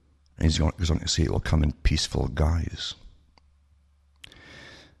 And he goes on to say it will come in peaceful guise.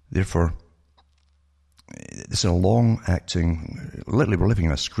 Therefore, this is a long-acting, literally we're living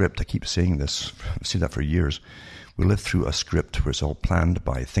in a script. I keep saying this, I've said that for years. We live through a script where it's all planned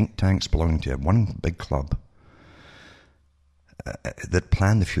by think tanks belonging to one big club that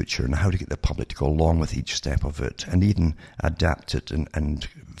plan the future and how to get the public to go along with each step of it and even adapt it and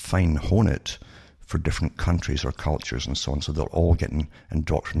hone it for different countries or cultures and so on. So they're all getting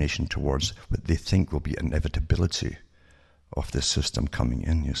indoctrination towards what they think will be inevitability of this system coming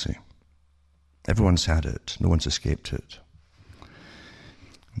in, you see. Everyone's had it. No one's escaped it.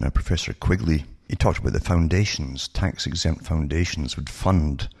 Now, Professor Quigley, he talked about the foundations. Tax-exempt foundations would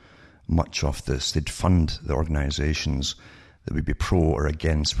fund much of this. They'd fund the organizations that would be pro or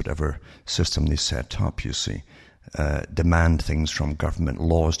against whatever system they set up, you see. Demand things from government,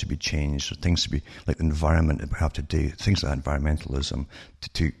 laws to be changed, or things to be like the environment that we have today, things like environmentalism,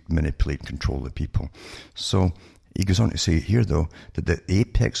 to manipulate and control the people. So he goes on to say here, though, that the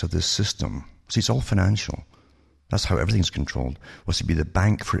apex of this system, see, it's all financial. That's how everything's controlled, was to be the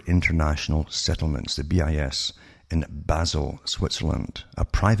Bank for International Settlements, the BIS, in Basel, Switzerland, a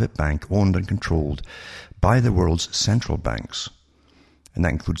private bank owned and controlled by the world's central banks. And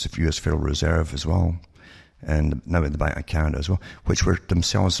that includes the US Federal Reserve as well, and now in the Bank of Canada as well, which were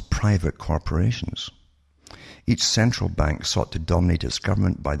themselves private corporations. Each central bank sought to dominate its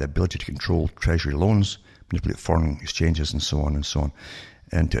government by the ability to control treasury loans, manipulate foreign exchanges, and so on,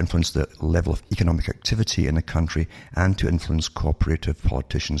 and to influence the level of economic activity in the country and to influence cooperative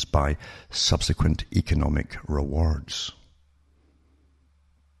politicians by subsequent economic rewards.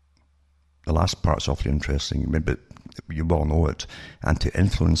 The last part's awfully interesting, but you all know it. And to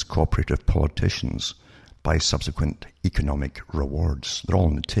influence cooperative politicians by subsequent economic rewards. They're all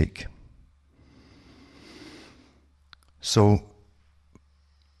in the take. So,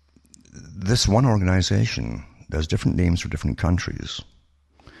 this one organization, there's different names for different countries,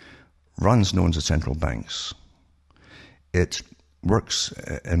 runs known as the central banks. It works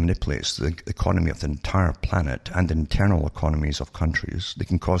and manipulates the economy of the entire planet and the internal economies of countries. They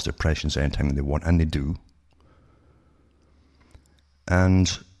can cause depressions anytime they want, and they do.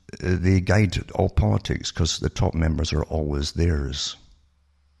 And they guide all politics because the top members are always theirs.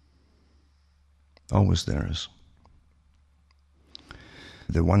 Always theirs.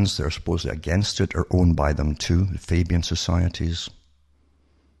 The ones that are supposedly against it are owned by them too, the Fabian societies,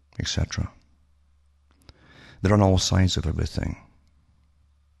 etc. They're on all sides of everything.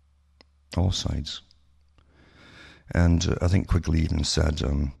 All sides. And I think Quigley even said,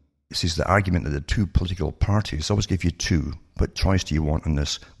 he says the argument that the two political parties, always give you two, what choice do you want on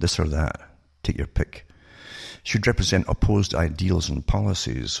this or that, take your pick, should represent opposed ideals and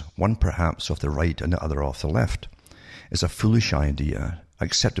policies, one perhaps of the right and the other of the left, is a foolish idea,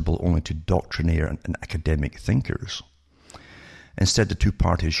 acceptable only to doctrinaire and academic thinkers. Instead, the two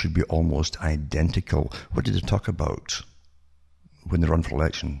parties should be almost identical. What did they talk about when they run for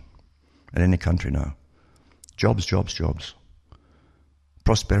election in any country now? Jobs, jobs, jobs.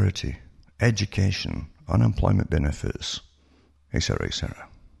 Prosperity, education, unemployment benefits, etc., etc.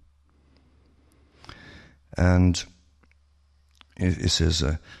 And it says,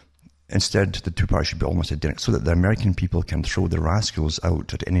 instead, the two parties should be almost identical, so that the American people can throw the rascals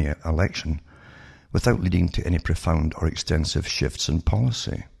out at any election without leading to any profound or extensive shifts in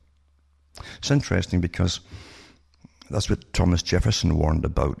policy. It's interesting because that's what Thomas Jefferson warned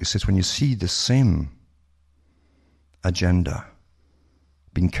about. He says, when you see the same agenda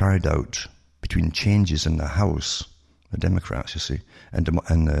being carried out between changes in the House, the Democrats, you see, and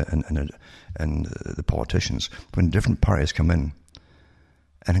the politicians, when different parties come in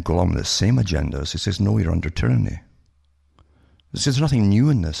and go along with the same agendas, he says, no, you're under tyranny. He says, there's nothing new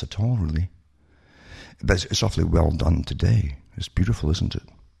in this at all, really. But it's awfully well done today. It's beautiful, isn't it?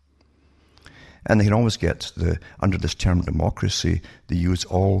 And they can always get, under this term democracy, they use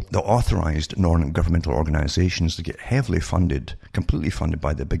all the authorized non-governmental organizations that get heavily funded, completely funded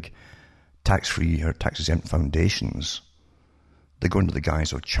by the big tax-free or tax-exempt foundations. They go into the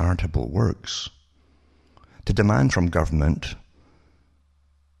guise of charitable works to demand from government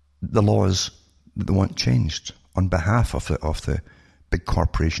the laws that they want changed on behalf of the big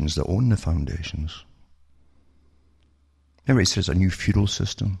corporations that own the foundations. Everybody says a new feudal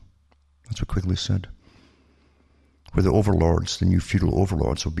system. That's what Quigley said. Where the overlords, the new feudal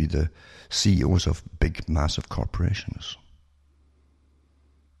overlords, will be the CEOs of big, massive corporations.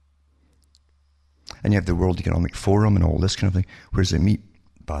 And you have the World Economic Forum and all this kind of thing. Where does they meet?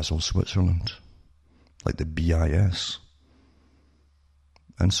 Basel, Switzerland. Like the BIS.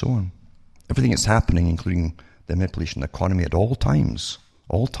 And so on. Everything that's happening, including the manipulation of the economy at all times,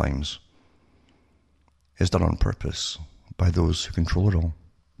 all times, is done on purpose by those who control it all,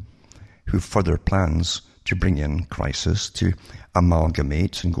 who further plans to bring in crisis, to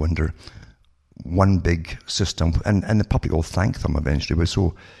amalgamate and go under one big system, and the public will thank them eventually. We're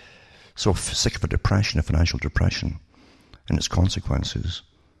so sick of a financial depression, and its consequences.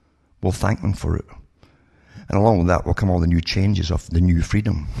 We'll thank them for it. And along with that will come all the new changes of the new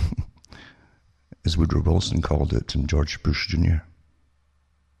freedom, as Woodrow Wilson called it and George Bush Jr.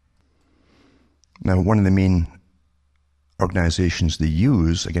 Now, one of the main organizations they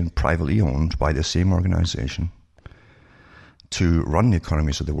use, again privately owned by the same organization, to run the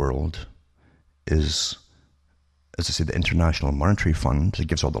economies of the world is, as I say, the International Monetary Fund. It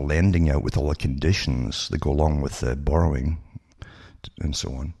gives all the lending out with all the conditions that go along with the borrowing and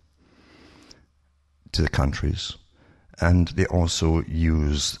so on to the countries. And they also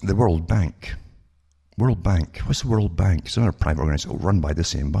use the World Bank. World Bank. What's the World Bank? It's another private organization run by the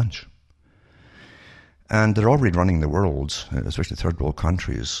same bunch. And they're already running the world, especially third world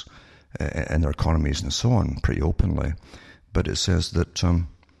countries, and their economies and so on, pretty openly. But it says that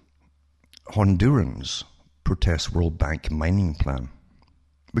Hondurans protest World Bank mining plan.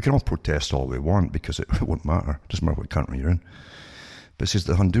 We can all protest all we want because it won't matter. It doesn't matter what country you're in. But it says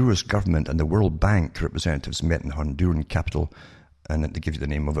the Honduras government and the World Bank representatives met in the Honduran capital, and they give you the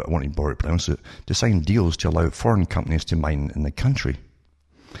name of it, I won't even bother to pronounce it, to sign deals to allow foreign companies to mine in the country.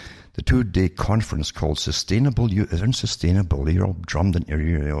 The 2-day conference called Sustainable Use, isn't sustainable, you're all drummed in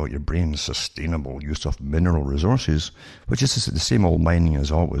your brain, sustainable use of mineral resources, which is the same old mining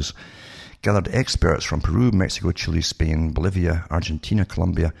as always, gathered experts from Peru, Mexico, Chile, Spain, Bolivia, Argentina,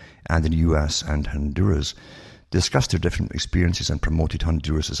 Colombia, and the US and Honduras, discussed their different experiences and promoted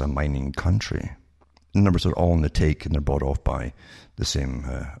Honduras as a mining country. The numbers are all on the take, and they're bought off by the same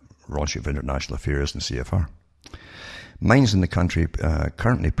Royal Institute of International Affairs and CFR. Mines in the country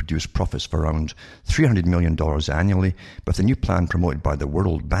currently produce profits of around $300 million annually, but the new plan promoted by the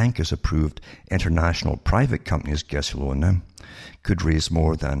World Bank is approved. International private companies, guess who will now, could raise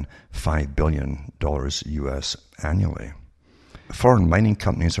more than $5 billion US annually. Foreign mining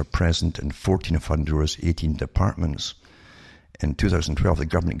companies are present in 14 of Honduras' 18 departments. In 2012, the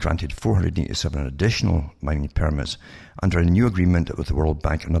government granted 487 additional mining permits. Under a new agreement with the World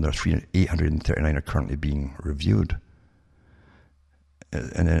Bank, another 839 are currently being reviewed.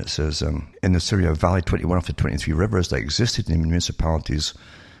 And then it says, in the Syria Valley, 21 of the 23 rivers that existed in the municipalities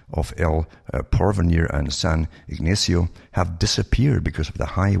of El Porvenir and San Ignacio have disappeared because of the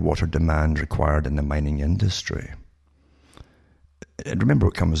high water demand required in the mining industry. And remember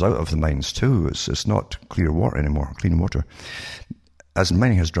what comes out of the mines too. It's not clear water anymore, clean water. As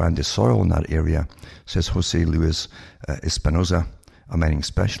mining has drowned the soil in that area, says Jose Luis Espinoza, a mining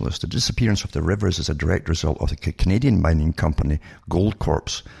specialist, the disappearance of the rivers is a direct result of the Canadian mining company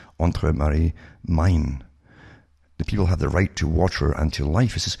Goldcorp's Entre Marais mine. The people have the right to water and to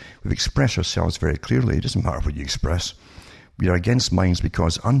life. He says, we've expressed ourselves very clearly. It doesn't matter what you express. We are against mines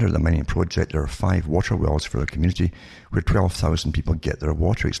because under the mining project there are 5 water wells for the community where 12,000 people get their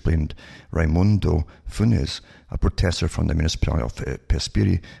water, explained Raimundo Funes, a protester from the municipality of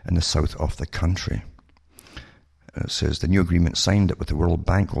Pespiri in the south of the country. It says the new agreement signed with the World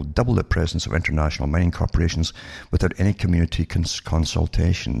Bank will double the presence of international mining corporations without any community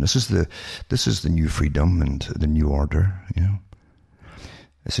consultation. This is the new freedom and the new order, you know.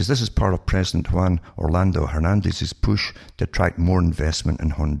 It says this is part of President Juan Orlando Hernandez's push to attract more investment in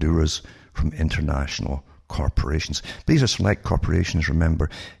Honduras from international corporations. These are select corporations, remember.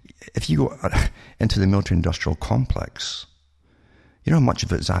 If you go into the military-industrial complex, you know how much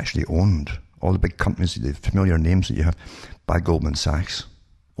of it is actually owned. All the big companies, the familiar names that you have, by Goldman Sachs,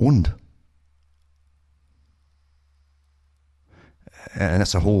 owned. And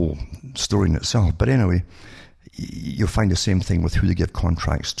it's a whole story in itself. But anyway, you'll find the same thing with who they give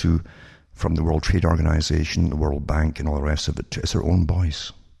contracts to from the World Trade Organization, the World Bank, and all the rest of it. It's their own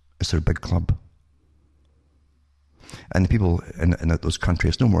boys. It's their big club. And the people in those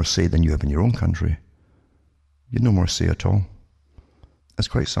countries have no more say than you have in your own country. You have no more say at all. That's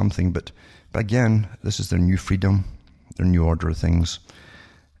quite something, but again, this is their new freedom, their new order of things.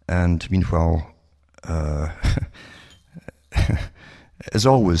 And meanwhile, as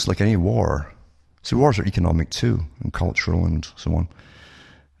always, like any war, so wars are economic too, and cultural and so on.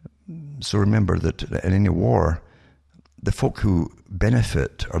 So remember that in any war, the folk who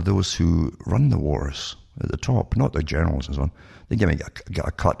benefit are those who run the wars at the top, not the generals and so on. They get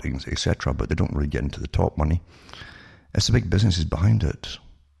a cut, etc., but they don't really get into the top money. It's the big businesses behind it.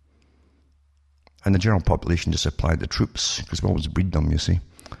 And the general population just supply the troops, because we always breed them, you see.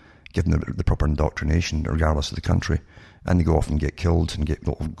 given the proper indoctrination, regardless of the country, and they go off and get killed and get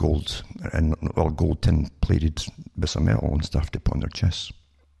little gold tin plated bits of metal and stuff to put on their chests.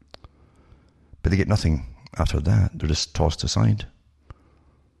 But they get nothing after that. They're just tossed aside,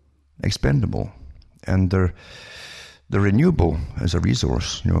 expendable, and they're renewable as a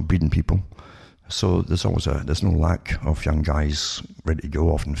resource. Breeding people. So there's no lack of young guys ready to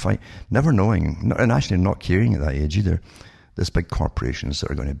go off and fight, never knowing, and actually not caring at that age either. There's big corporations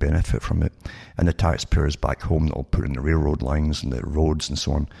that are going to benefit from it, and the taxpayers back home that will put in the railroad lines and the roads and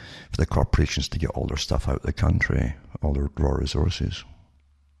so on for the corporations to get all their stuff out of the country, all their raw resources.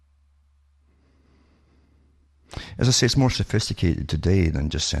 As I say, it's more sophisticated today than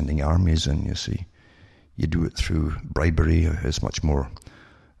just sending armies in, you see. You do it through bribery. It's much more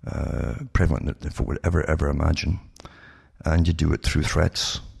prevalent than folk would ever imagine. And you do it through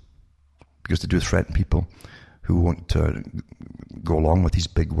threats, because they do threaten people who won't go along with these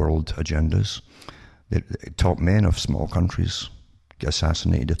big world agendas. The top men of small countries get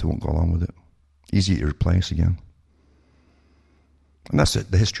assassinated if they won't go along with it. Easy to replace again. And that's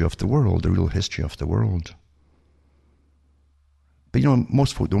it, the history of the world, the real history of the world. But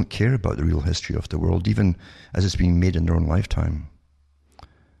most folk don't care about the real history of the world, even as it's being made in their own lifetime.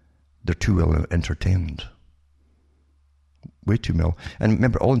 They're too well entertained. Way too well. And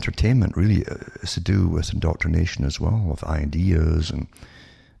remember, all entertainment really is to do with indoctrination as well, of ideas, and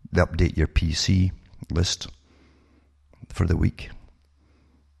they update your PC list for the week.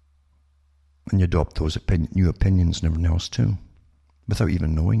 And you adopt those new opinions and everything else too, without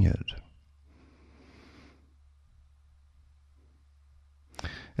even knowing it.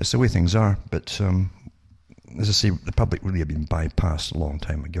 It's the way things are, but as I say, the public really have been bypassed a long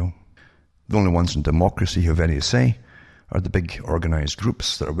time ago. The only ones in democracy who have any say are the big organised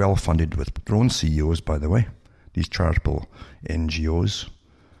groups that are well funded with their own CEOs, by the way. These charitable NGOs,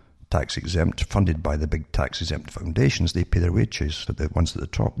 tax exempt, funded by the big tax exempt foundations. They pay their wages, the ones at the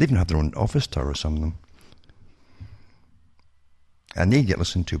top. They even have their own office tower, some of them. And they get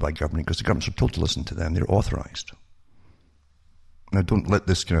listened to by government because the governments are told to listen to them. They're authorised. Now, don't let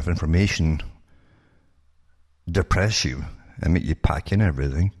this kind of information depress you and make you pack in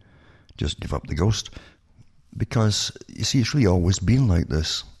everything. Just give up the ghost. Because, you see, it's really always been like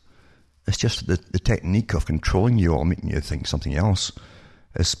this. It's just the technique of controlling you all, making you think something else,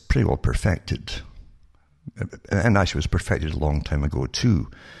 is pretty well perfected. And actually was perfected a long time ago too,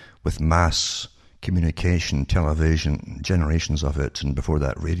 with mass communication, television, generations of it, and before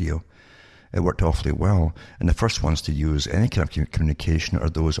that radio. It worked awfully well. And the first ones to use any kind of communication are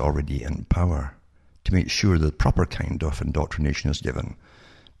those already in power, to make sure the proper kind of indoctrination is given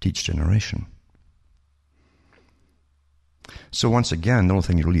to each generation. So once again, the only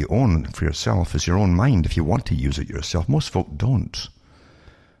thing you really own for yourself is your own mind, if you want to use it yourself. Most folk don't,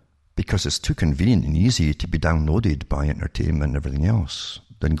 because it's too convenient and easy to be downloaded by entertainment and everything else,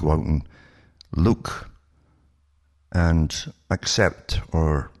 then go out and look and accept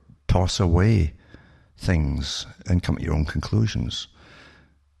or toss away things and come to your own conclusions.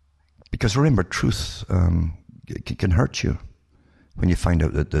 Because remember, truth can hurt you when you find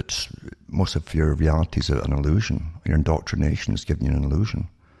out that most of your reality is an illusion. Your indoctrination is giving you an illusion.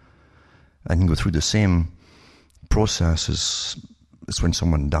 And you can go through the same process as when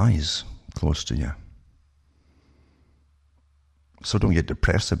someone dies close to you. So don't get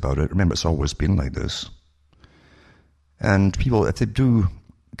depressed about it. Remember, it's always been like this. And people, if they do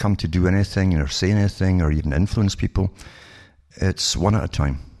come to do anything or say anything or even influence people, it's one at a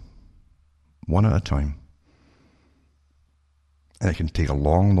time. One at a time. And it can take a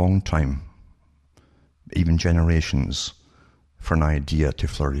long, long time, even generations, for an idea to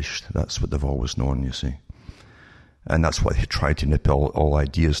flourish. That's what they've always known, you see. And that's why they try to nip all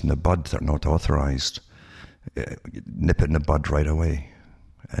ideas in the bud that are not authorized. Nip it in the bud right away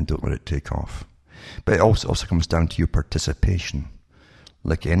and don't let it take off. But it also comes down to your participation.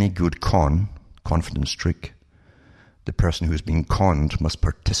 Like any good confidence trick, the person who's being conned must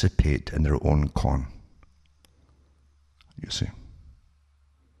participate in their own con. You see.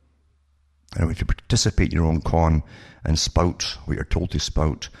 And if you participate in your own con and spout what you're told to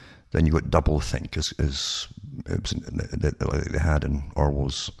spout, then you got doublethink, as they had in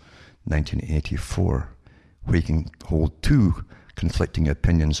Orwell's 1984, where you can hold two conflicting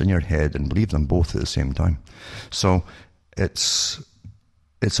opinions in your head and believe them both at the same time. So it's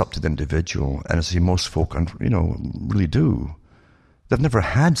up to the individual, and as most folk, really do. They've never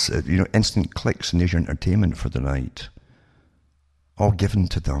had, instant clicks and leisure entertainment for the night, all given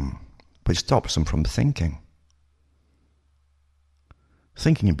to them. But it stops them from thinking.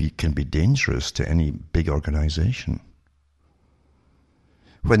 Thinking can be dangerous to any big organization.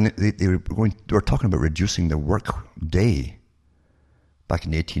 When they were talking about reducing the work day back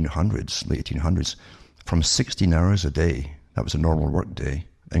in the 1800s, late 1800s, from 16 hours a day, that was a normal work day,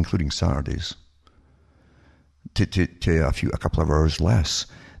 including Saturdays, to a couple of hours less.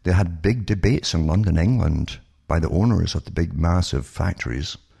 They had big debates in London, England, by the owners of the big massive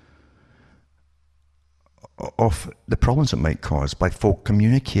factories of the problems it might cause by folk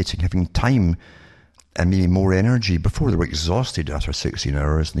communicating, having time and maybe more energy. Before they were exhausted after 16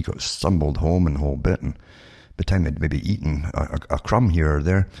 hours and they got stumbled home and the whole bit, and by the time they'd maybe eaten a crumb here or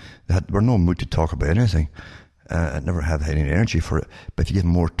there, they were no mood to talk about anything. Never have any energy for it. But if you give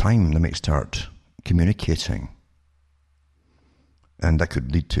them more time, they might start communicating. And that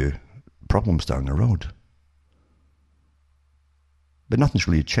could lead to problems down the road. But nothing's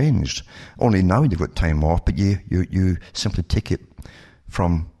really changed. Only now you've got time off, but you simply take it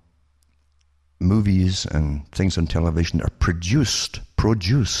from movies and things on television that are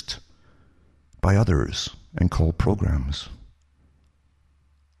produced by others and called programs,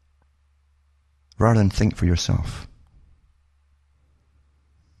 rather than think for yourself.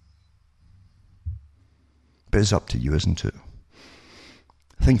 But it's up to you, isn't it?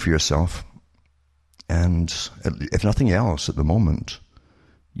 Think for yourself, and if nothing else at the moment,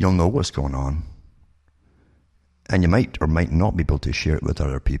 you'll know what's going on. And you might or might not be able to share it with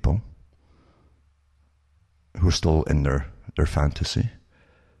other people who are still in their fantasy.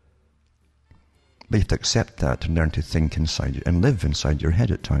 But you have to accept that and learn to think inside you and live inside your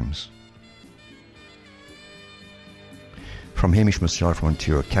head at times. From Hamish Massar from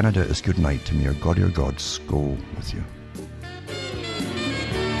Ontario, Canada, is good night. To may your God, your gods, go with you.